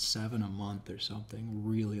 7 a month or something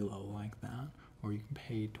really low like that, or you can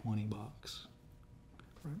pay $20.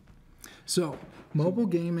 Right? So, mobile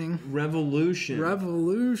gaming revolution.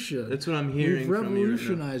 That's what I'm hearing. We've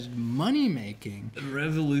revolutionized money making.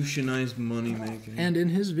 Revolutionized money making. And in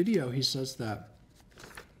his video, he says that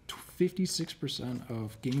 56%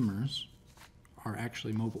 of gamers are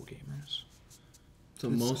actually mobile gamers. So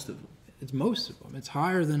most of them. It's most of them. It's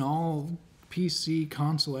higher than all PC,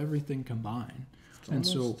 console, everything combined. And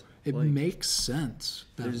so it makes sense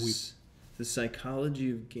that the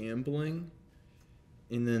psychology of gambling,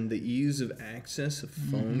 and then the ease of access of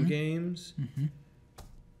phone games.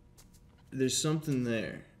 There's something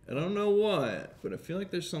there. I don't know what, but I feel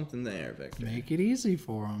like there's something there, Victor. Make it easy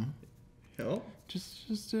for them. Yep.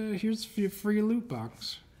 Just here's your free loot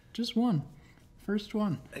box. Just one. First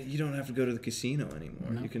one. You don't have to go to the casino anymore.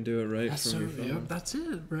 No. You can do it from your phone. Yep, that's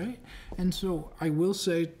it, right? And so I will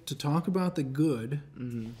say, to talk about the good,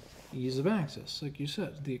 ease of access, like you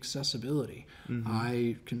said, the accessibility.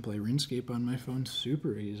 I can play RuneScape on my phone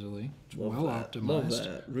super easily. It's optimized. Love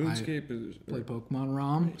that. RuneScape is... play Pokemon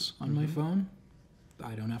ROMs on my phone.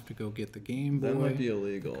 I don't have to go get the Game Boy. That might be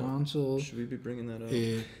illegal. Console. Should we be bringing that up?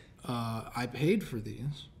 I paid for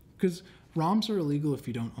these because ROMs are illegal if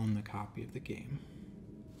you don't own the copy of the game.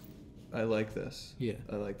 I like this. Yeah.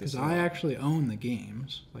 I like this. Because I actually own the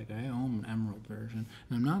games. Like, I own an Emerald version.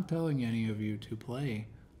 And I'm not telling any of you to play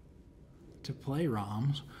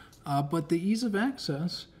ROMs. But the ease of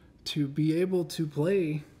access to be able to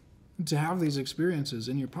play, to have these experiences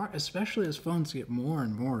in your pocket, especially as phones get more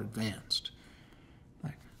and more advanced.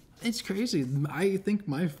 Like, it's crazy. I think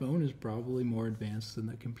my phone is probably more advanced than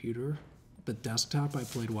the computer. The desktop I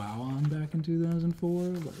played WoW on back in 2004.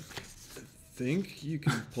 Like, I think you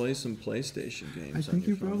can play some PlayStation games. I think on your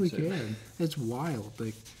you probably phone, too. can. It's wild.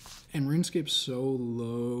 Like, and RuneScape's so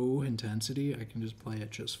low intensity, I can just play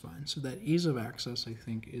it just fine. So that ease of access, I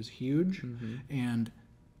think, is huge. And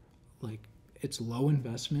like, it's low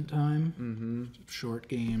investment time. Short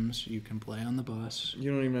games you can play on the bus,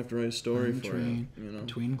 You don't even have to write a story on the for train, it. You know.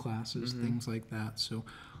 between classes, things like that. So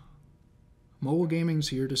mobile gaming's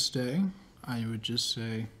here to stay. I would just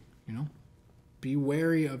say, be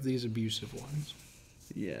wary of these abusive ones.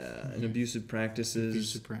 Yeah, and abusive practices.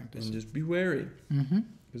 Abusive practices. And just be wary. Mm-hmm.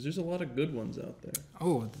 Because there's a lot of good ones out there.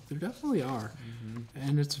 Oh, there definitely are.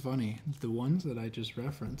 And it's funny, the ones that I just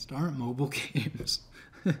referenced aren't mobile games.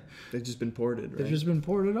 They've just been ported, right? They've just been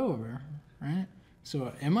ported over, right?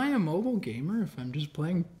 So am I a mobile gamer if I'm just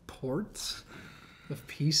playing ports of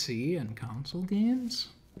PC and console games?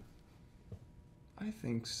 I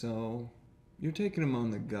think so. You're taking them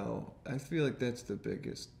on the go. I feel like that's the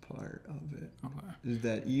biggest part of it. Okay. Is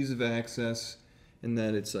that ease of access, and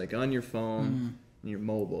that it's like on your phone and you're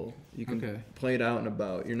mobile. You can play it out and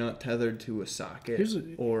about. You're not tethered to a socket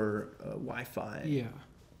or Wi-Fi. Yeah.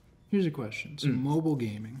 Here's a question. So mobile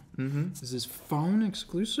gaming, is this phone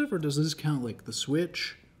exclusive, or does this count like the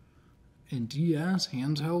Switch and DS,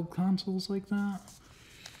 handheld consoles like that?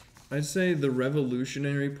 I'd say the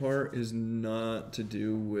revolutionary part is not to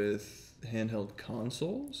do with handheld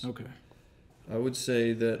consoles. Okay. I would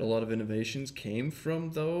say that a lot of innovations came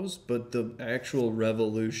from those, but the actual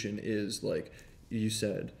revolution is, like you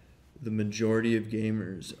said, the majority of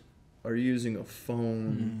gamers are using a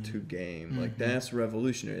phone to game. Like, that's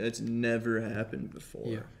revolutionary. That's never happened before.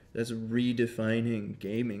 Yeah. That's redefining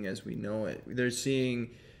gaming as we know it. They're seeing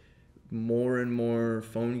more and more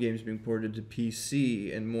phone games being ported to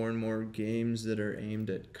PC, and more games that are aimed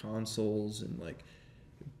at consoles and like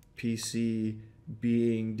PC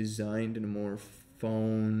being designed in a more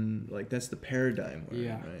phone, like, that's the paradigm we're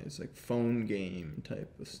in, right? It's like phone game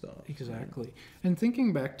type of stuff. Exactly. Right? And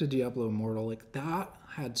thinking back to Diablo Immortal, like, that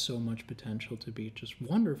had so much potential to be just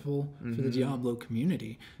wonderful for the Diablo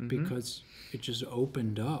community, because it just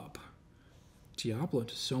opened up Diablo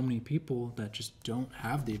to so many people that just don't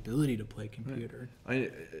have the ability to play computer.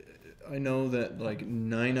 I know that like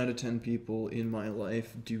 9 out of 10 people in my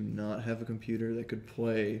life do not have a computer that could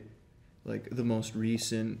play like the most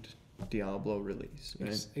recent Diablo release,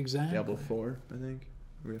 right? Exactly. Diablo 4, I think.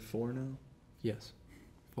 We have 4 now? Yes.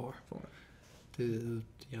 4. 4. The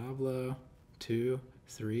Diablo 2,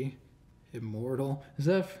 3, Immortal. Is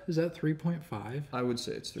that 3.5? I would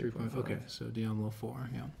say it's 3.5. Okay, so Diablo 4,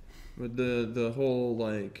 yeah. But the whole,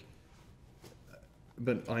 like,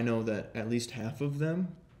 but I know that at least half of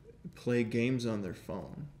them play games on their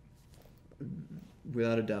phone.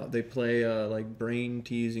 Without a doubt. They play like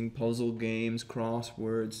brain-teasing puzzle games,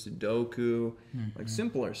 crosswords, Sudoku, like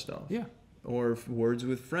simpler stuff. Yeah. Or words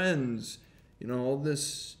with friends. You know, all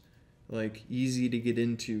this like easy to get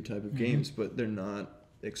into type of games, but they're not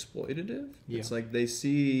exploitative. Yeah. It's like they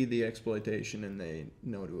see the exploitation and they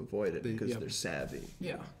know to avoid it because they're savvy.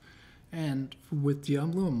 Yeah. And with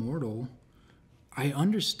Diablo Immortal, I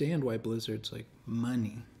understand why Blizzard's like,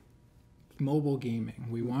 money. Mobile gaming.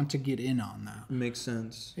 We want to get in on that. Makes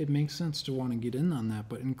sense. It makes sense to want to get in on that,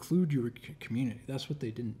 but include your community. That's what they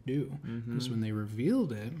didn't do. Because when they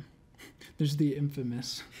revealed it, there's the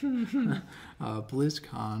infamous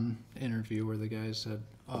BlizzCon interview where the guy said,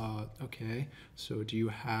 okay, so do you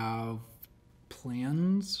have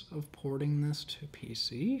plans of porting this to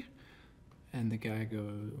PC? And the guy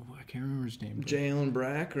goes, I can't remember his name. Jalen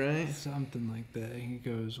Brack, right? Something like that. He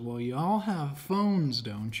goes, well, you all have phones,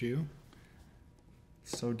 don't you?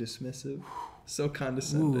 So dismissive. So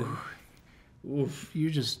condescending. Oof. You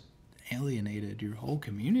just alienated your whole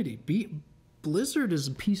community. Blizzard is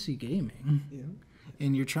PC gaming. Yeah.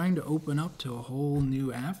 And you're trying to open up to a whole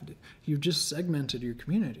new avenue. You've just segmented your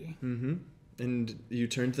community. And you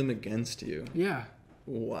turned them against you. Yeah.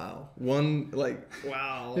 Wow.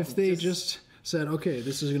 Wow. If they just said, okay,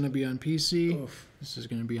 this is going to be on PC, this is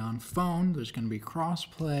going to be on phone, there's going to be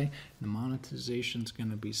cross-play, the monetization's going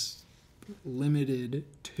to be limited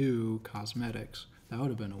to cosmetics, that would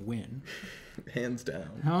have been a win. Hands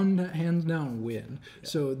down. Hands down win. Yeah.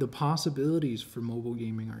 So the possibilities for mobile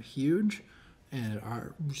gaming are huge, and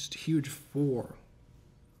are just huge for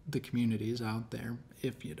the communities out there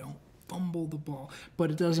if you don't fumble the ball. But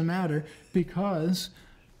it doesn't matter because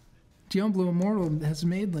Diablo Immortal has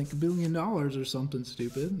made like $1 billion or something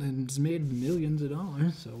stupid, and it's made millions of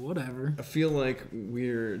dollars, so whatever. I feel like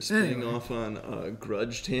we're spinning off on a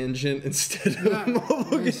grudge tangent instead of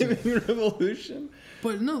mobile gaming revolution.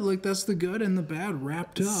 But no, like that's the good and the bad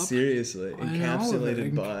wrapped up. Seriously,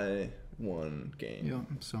 encapsulated by one game. Yeah,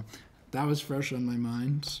 so that was fresh on my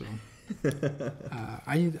mind, so...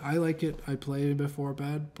 I like it. I play it before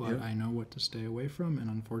bed, but I know what to stay away from, and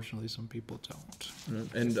unfortunately some people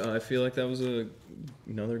don't. And I feel like that was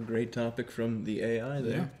another great topic from the AI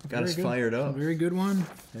there. Yeah, got us fired up. A very good one.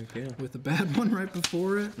 Heck yeah. With a bad one right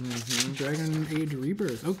before it. Dragon Age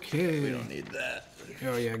Rebirth. Okay. We don't need that.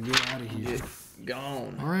 Oh yeah, get out of here.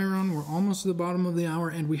 Gone. All right, Ron, we're almost to the bottom of the hour,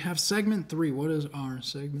 and we have segment 3. What is our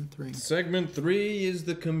segment 3? Segment 3 is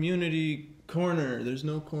the community corner. There's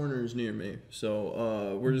no corners near me,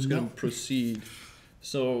 so we're just going to proceed.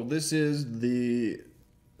 So this is the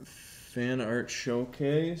fan art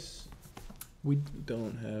showcase. We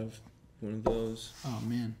don't have one of those. Oh,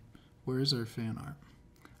 man. Where is our fan art?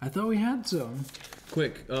 I thought we had some.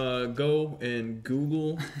 Quick, go and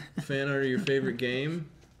Google fan art of your favorite game.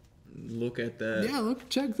 Look at that. Yeah,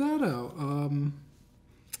 check that out.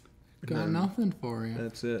 Got nothing for you.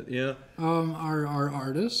 That's it. Yeah. Our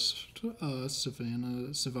artist,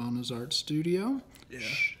 Savannah's Art Studio. Yeah.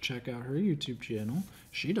 Check out her YouTube channel.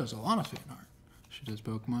 She does a lot of fan art. She does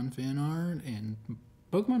Pokemon fan art, and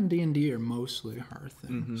Pokemon and D&D are mostly her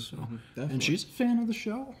thing. And she's a fan of the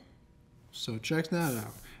show. So check that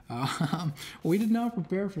out. We did not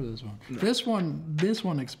prepare for this one. No. This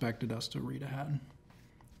one expected us to read ahead.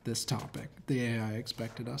 This topic, the AI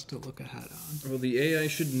expected us to look ahead on. Well, the AI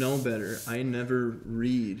should know better. I never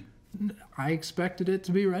read. I expected it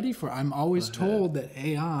to be ready for it. I'm always told that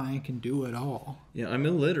AI can do it all. Yeah, I'm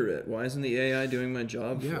illiterate. Why isn't the AI doing my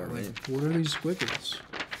job for me? What are these squiggles?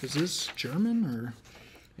 Is this German or?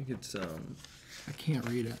 I think it's I can't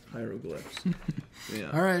read it. Hieroglyphs. Yeah.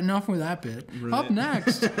 All right, enough with that bit. Right. Up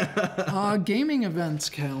next, gaming events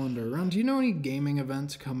calendar. Ron, do you know any gaming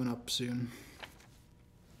events coming up soon?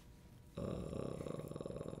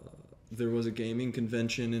 There was a gaming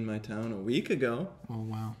convention in my town a week ago. Oh,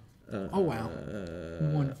 wow.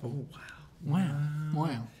 Wonderful. Oh, wow.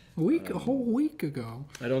 Wow. A whole week ago.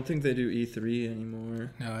 I don't think they do E3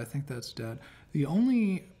 anymore. No, I think that's dead. The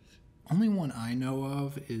only one I know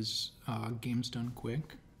of is Games Done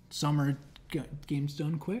Quick. Summer Games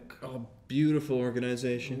Done Quick. Oh, beautiful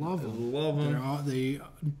organization. Love them. Love them. They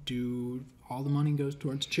do, all the money goes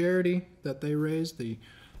towards charity that they raise.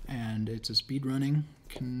 And it's a speedrunning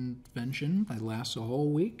convention that lasts a whole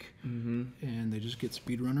week. And they just get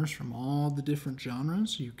speedrunners from all the different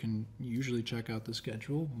genres. You can usually check out the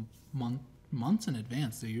schedule months in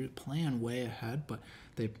advance. They plan way ahead, but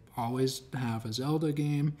they always have a Zelda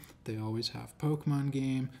game. They always have Pokemon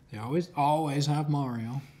game. They always have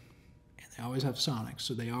Mario. And they always have Sonic.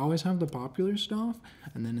 So they always have the popular stuff.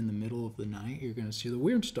 And then in the middle of the night, you're going to see the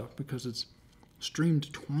weird stuff because it's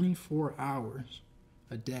streamed 24 hours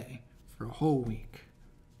a day for a whole week.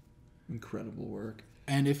 Incredible work.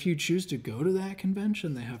 And if you choose to go to that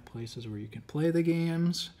convention, they have places where you can play the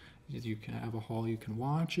games. You can have a hall you can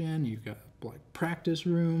watch in. You've got like practice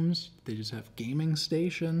rooms. They just have gaming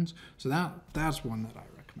stations. So that's one that I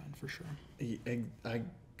recommend for sure. I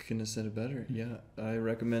couldn't have said it better. Yeah, I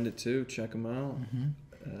recommend it too. Check them out.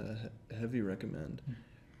 Heavy recommend.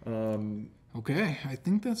 Okay, I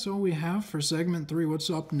think that's all we have for segment 3. What's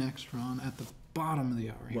up next, Ron, at the bottom of the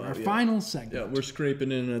hour here? Our final segment. Yeah, we're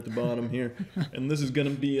scraping in at the bottom here. And this is going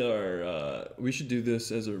to be our... we should do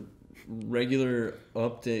this as a regular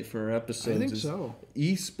update for our episodes. I think so.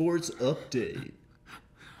 Esports update.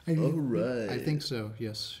 All right. I think so.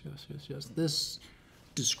 Yes. This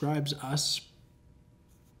describes us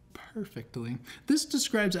perfectly. This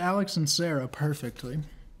describes Alex and Sarah perfectly.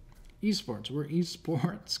 Esports. We're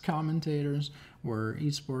esports commentators. We're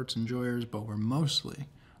esports enjoyers, but we're mostly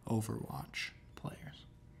Overwatch players.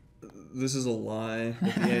 This is a lie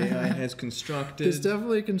that the AI has constructed. It's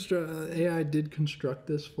definitely AI did construct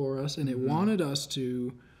this for us, and it wanted us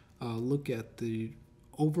to look at the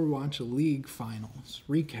Overwatch League finals,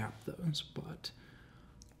 recap those, but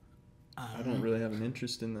I don't really have an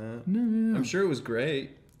interest in that. No. I'm sure it was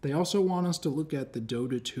great. They also want us to look at the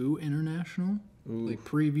Dota 2 International. Like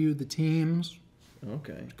preview the teams.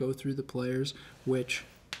 Okay. Go through the players, which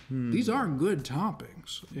These are good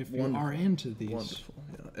topics if you are into these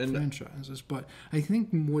And franchises. But I think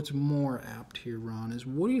what's more apt here, Ron, is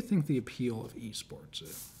what do you think the appeal of esports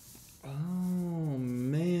is? oh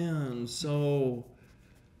man, so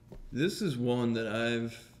this is one that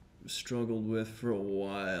I've struggled with for a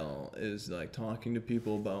while, is like talking to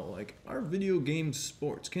people about like, are video games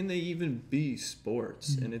sports? Can they even be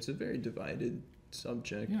sports? And it's a very divided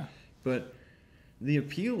subject. Yeah. But the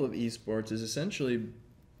appeal of esports is essentially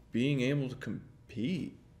being able to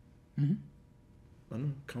compete. I don't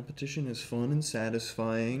know, competition is fun and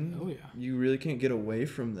satisfying. Oh, yeah. You really can't get away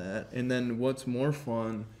from that. And then what's more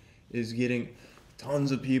fun is getting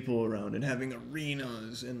tons of people around and having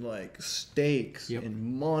arenas and like stakes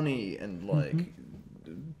and money and like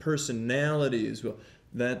personality as well.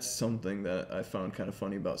 That's something that I found kind of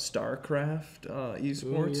funny about StarCraft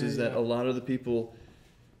esports, is that a lot of the people,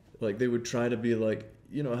 like, they would try to be like,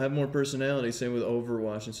 you know, have more personality. Same with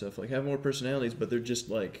Overwatch and stuff. Like, have more personalities, but they're just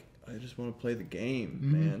like, I just want to play the game,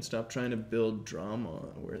 man. Stop trying to build drama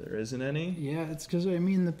where there isn't any. Yeah, it's because, I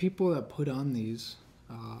mean, the people that put on these,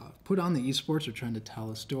 put on the esports are trying to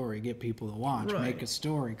tell a story, get people to watch, make a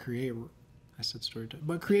story, create, I said story,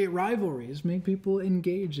 but create rivalries, make people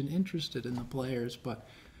engaged and interested in the players. But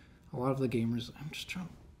a lot of the gamers, I'm just trying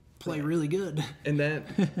to play really good. And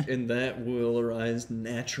that will arise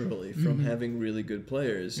naturally from having really good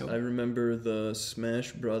players. I remember the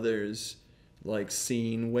Smash Brothers like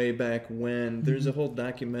scene way back when. There's a whole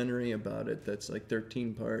documentary about it that's like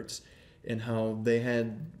 13 parts, and how they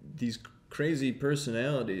had these crazy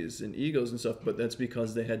personalities and egos and stuff, but that's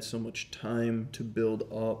because they had so much time to build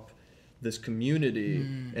up this community,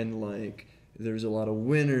 and like there's a lot of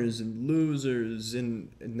winners and losers,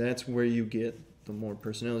 and that's where you get the more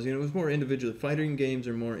personalities. You know, it was more individual. Fighting games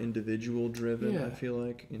are more individual driven, I feel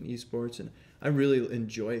like, in esports, and I really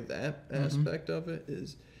enjoy that aspect of it.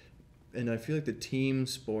 And I feel like the team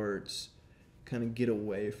sports kind of get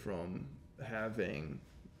away from having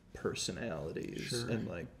personalities and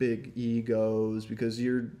like big egos, because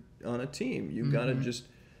you're on a team. You gotta just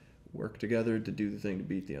work together to do the thing to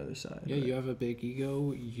beat the other side. Yeah, you have a big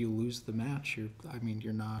ego, you lose the match, you're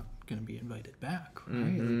not going to be invited back,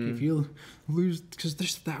 right? Like, if you lose, because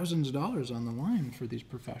there's thousands of dollars on the line for these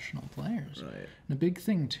professional players. Right. And a big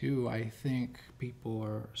thing too, I think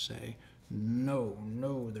people say,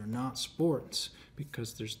 no, they're not sports,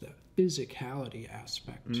 because there's the physicality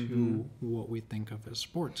aspect to what we think of as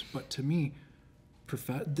sports. But to me,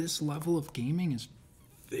 this level of gaming is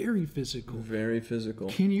very physical. Very physical.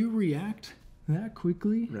 Can you react that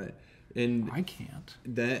quickly? Right. And I can't.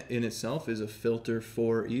 That in itself is a filter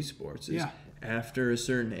for esports. After a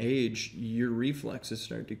certain age, your reflexes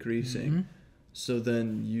start decreasing. So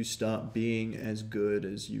then you stop being as good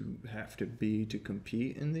as you have to be to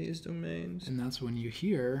compete in these domains. And that's when you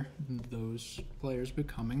hear those players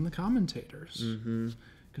becoming the commentators.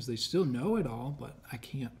 Because they still know it all, but I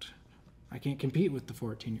can't compete with the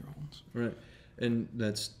 14-year-olds. Right. And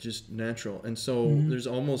that's just natural. And so there's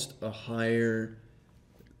almost a higher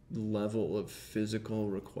level of physical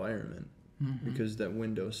requirement because that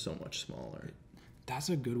window is so much smaller. That's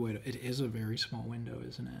a good way to. It is a very small window,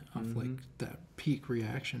 isn't it? Of like that peak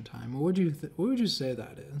reaction time. What would you say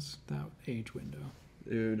that is? That age window?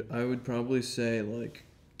 Dude, I would probably say like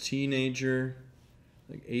teenager,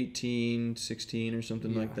 like 18, 16 or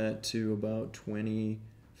something like that, to about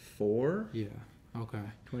 24. Yeah. Okay.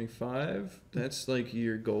 25. That's like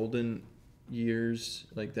your golden years.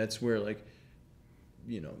 Like that's where, like,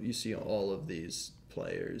 you know, you see all of these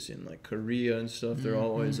players in like Korea and stuff. They're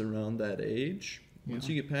always around that age. Once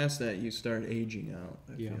you get past that, you start aging out.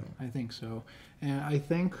 I feel. I think so. And I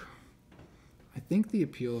think the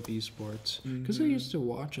appeal of esports, because I used to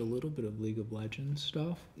watch a little bit of League of Legends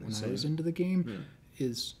stuff when I was into the game,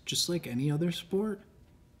 is just like any other sport.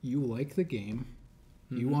 You like the game.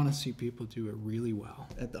 You want to see people do it really well.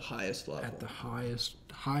 At the highest level. At the highest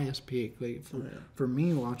peak. Like for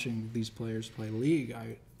me, watching these players play League,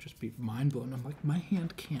 I just be mind blown. I'm like, my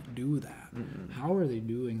hand can't do that. How are they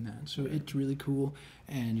doing that? So it's really cool,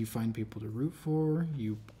 and you find people to root for.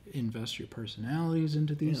 You invest your personalities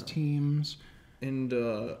into these teams. And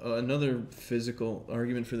another physical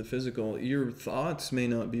argument for the physical, your thoughts may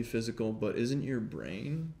not be physical, but isn't your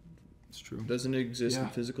brain? It's true. Doesn't exist in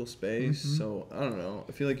physical space. So I don't know.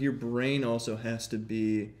 I feel like your brain also has to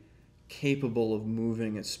be capable of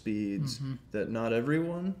moving at speeds that not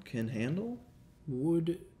everyone can handle.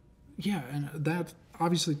 And that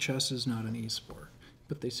obviously chess is not an e-sport,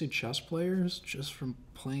 but they say chess players just from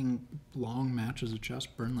playing long matches of chess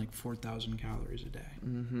burn like 4,000 calories a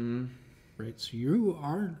day. Right, so you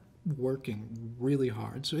are working really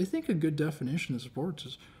hard. So I think a good definition of sports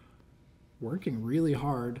is working really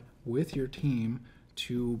hard with your team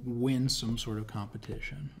to win some sort of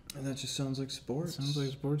competition. And that just sounds like sports. Sounds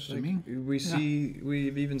like sports to me.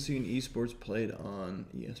 We've even seen esports played on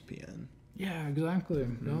ESPN. Yeah, exactly.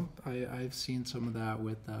 Yep. I've seen some of that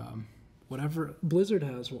with whatever Blizzard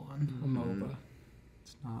has one, a MOBA.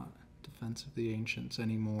 It's not Defense of the Ancients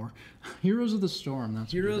anymore. Heroes of the Storm.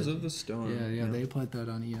 That's Heroes of the Storm. Yeah. They played that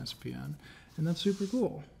on ESPN, and that's super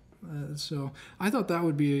cool. So I thought that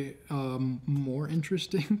would be more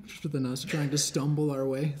interesting than us trying to stumble our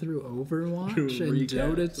way through Overwatch and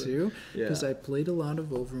Dota 2, because I played a lot of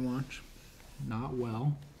Overwatch, not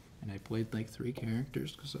well, and I played like 3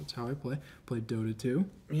 characters because that's how I play. Played Dota 2,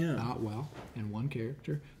 not well, and 1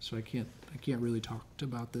 character. So I can't really talk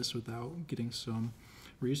about this without getting some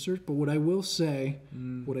research. But what I will say,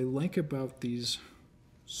 what I like about these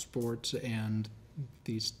sports and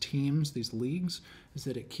these teams, these leagues, is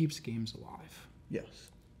that it keeps games alive.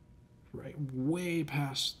 Yes. Right, way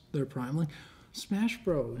past their prime. Like Smash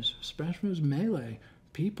Bros, Melee.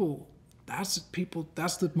 That's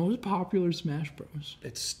the most popular Smash Bros.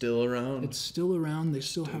 It's still around. They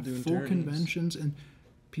still have full conventions, and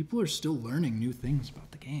people are still learning new things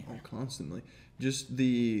about the game. Oh, constantly. Just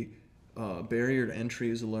the barrier to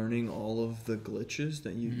entry is learning all of the glitches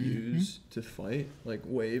that you use to fight. Like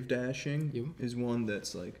wave dashing is one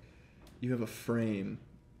that's like you have a frame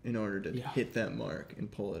in order to hit that mark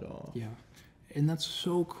and pull it off. Yeah, and that's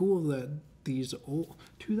so cool that these old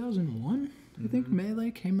 2001, I think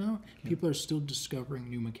Melee came out. People are still discovering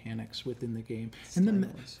new mechanics within the game,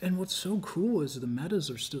 and what's so cool is the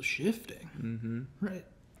metas are still shifting. Right.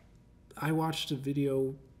 I watched a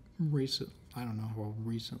video recently. I don't know how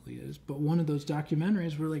recently it is, but one of those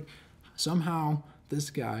documentaries where like somehow this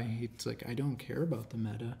guy, he's like, I don't care about the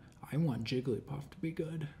meta. I want Jigglypuff to be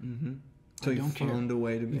good. So he found a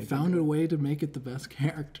way to make a way to make it the best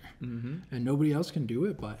character, and nobody else can do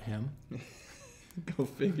it but him. Go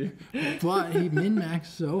figure. But he min-maxed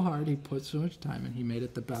so hard, he put so much time, and he made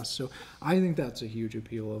it the best. So I think that's a huge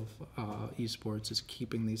appeal of esports, is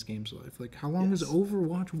keeping these games alive. Like, how long has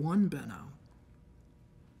Overwatch 1 been out?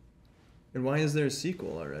 And why is there a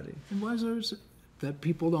sequel already? And why is there that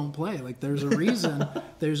people don't play? Like, there's a reason.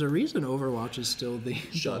 There's a reason Overwatch is still the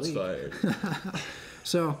shots fired.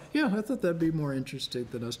 So yeah, I thought that'd be more interesting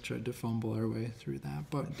than us trying to fumble our way through that.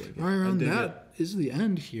 But around that is the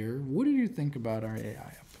end here. What did you think about our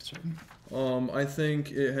AI episode? I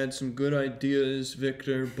think it had some good ideas,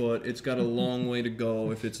 Victor, but it's got a long way to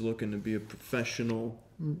go if it's looking to be a professional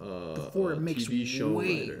before it makes TV show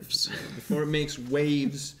waves. writer. Before it makes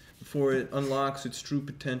waves. Before it unlocks its true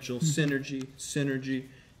potential, synergy.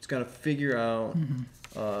 It's got to figure out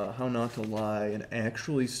how not to lie and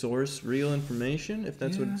actually source real information, if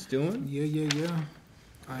that's what it's doing. Yeah.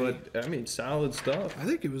 But, I mean, solid stuff. I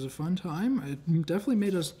think it was a fun time. It definitely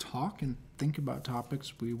made us talk and think about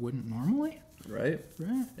topics we wouldn't normally. Right.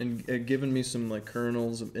 And given me some, like,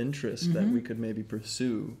 kernels of interest that we could maybe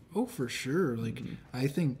pursue. Oh, for sure. Like, I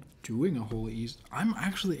think doing a whole I'm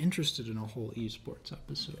actually interested in a whole esports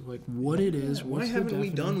episode. Like, what it is, what's why haven't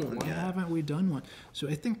we done one yet? Why haven't we done one? So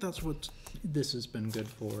I think that's what this has been good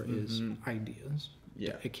for, is ideas.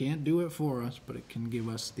 Yeah. It can't do it for us, but it can give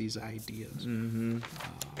us these ideas.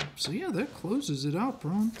 So yeah, that closes it out,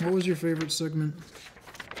 bro. What was your favorite segment?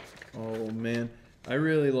 Oh, man. I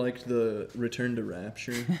really liked the Return to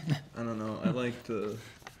Rapture. I don't know. I liked the...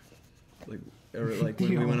 Like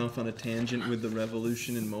when we went off on a tangent with the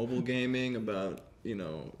revolution in mobile gaming about, you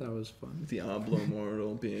know... That was fun. Diablo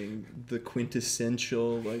Immortal being the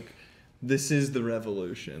quintessential, like, this is the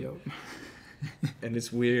revolution. Yep. And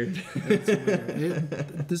it's weird.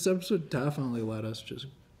 This episode definitely let us just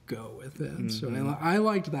go with it. So I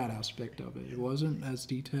liked that aspect of it. It wasn't as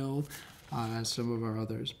detailed as some of our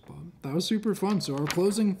others, but that was super fun. So our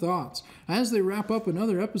closing thoughts. As they wrap up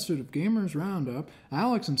another episode of Gamers Roundup,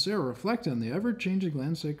 Alex and Sarah reflect on the ever-changing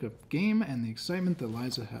landscape of game and the excitement that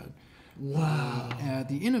lies ahead. Wow.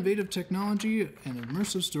 The innovative technology and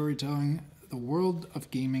immersive storytelling, the world of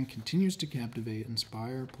gaming continues to captivate and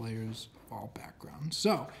inspire players of all backgrounds.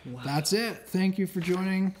 So that's it. Thank you for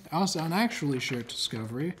joining us on Actually Shared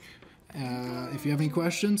Discovery. If you have any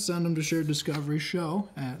questions, send them to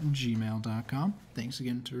shareddiscoveryshow@gmail.com. Thanks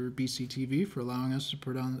again to BCTV for allowing us to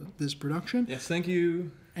put on this production. Yes, thank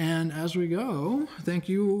you. And as we go, thank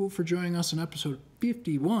you for joining us in episode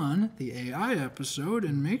 51, the AI episode,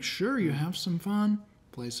 and make sure you have some fun,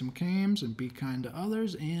 play some games, and be kind to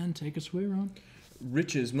others, and take us away, Ron.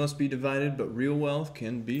 Riches must be divided, but real wealth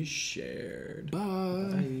can be shared.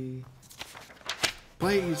 Bye.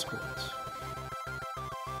 Play esports.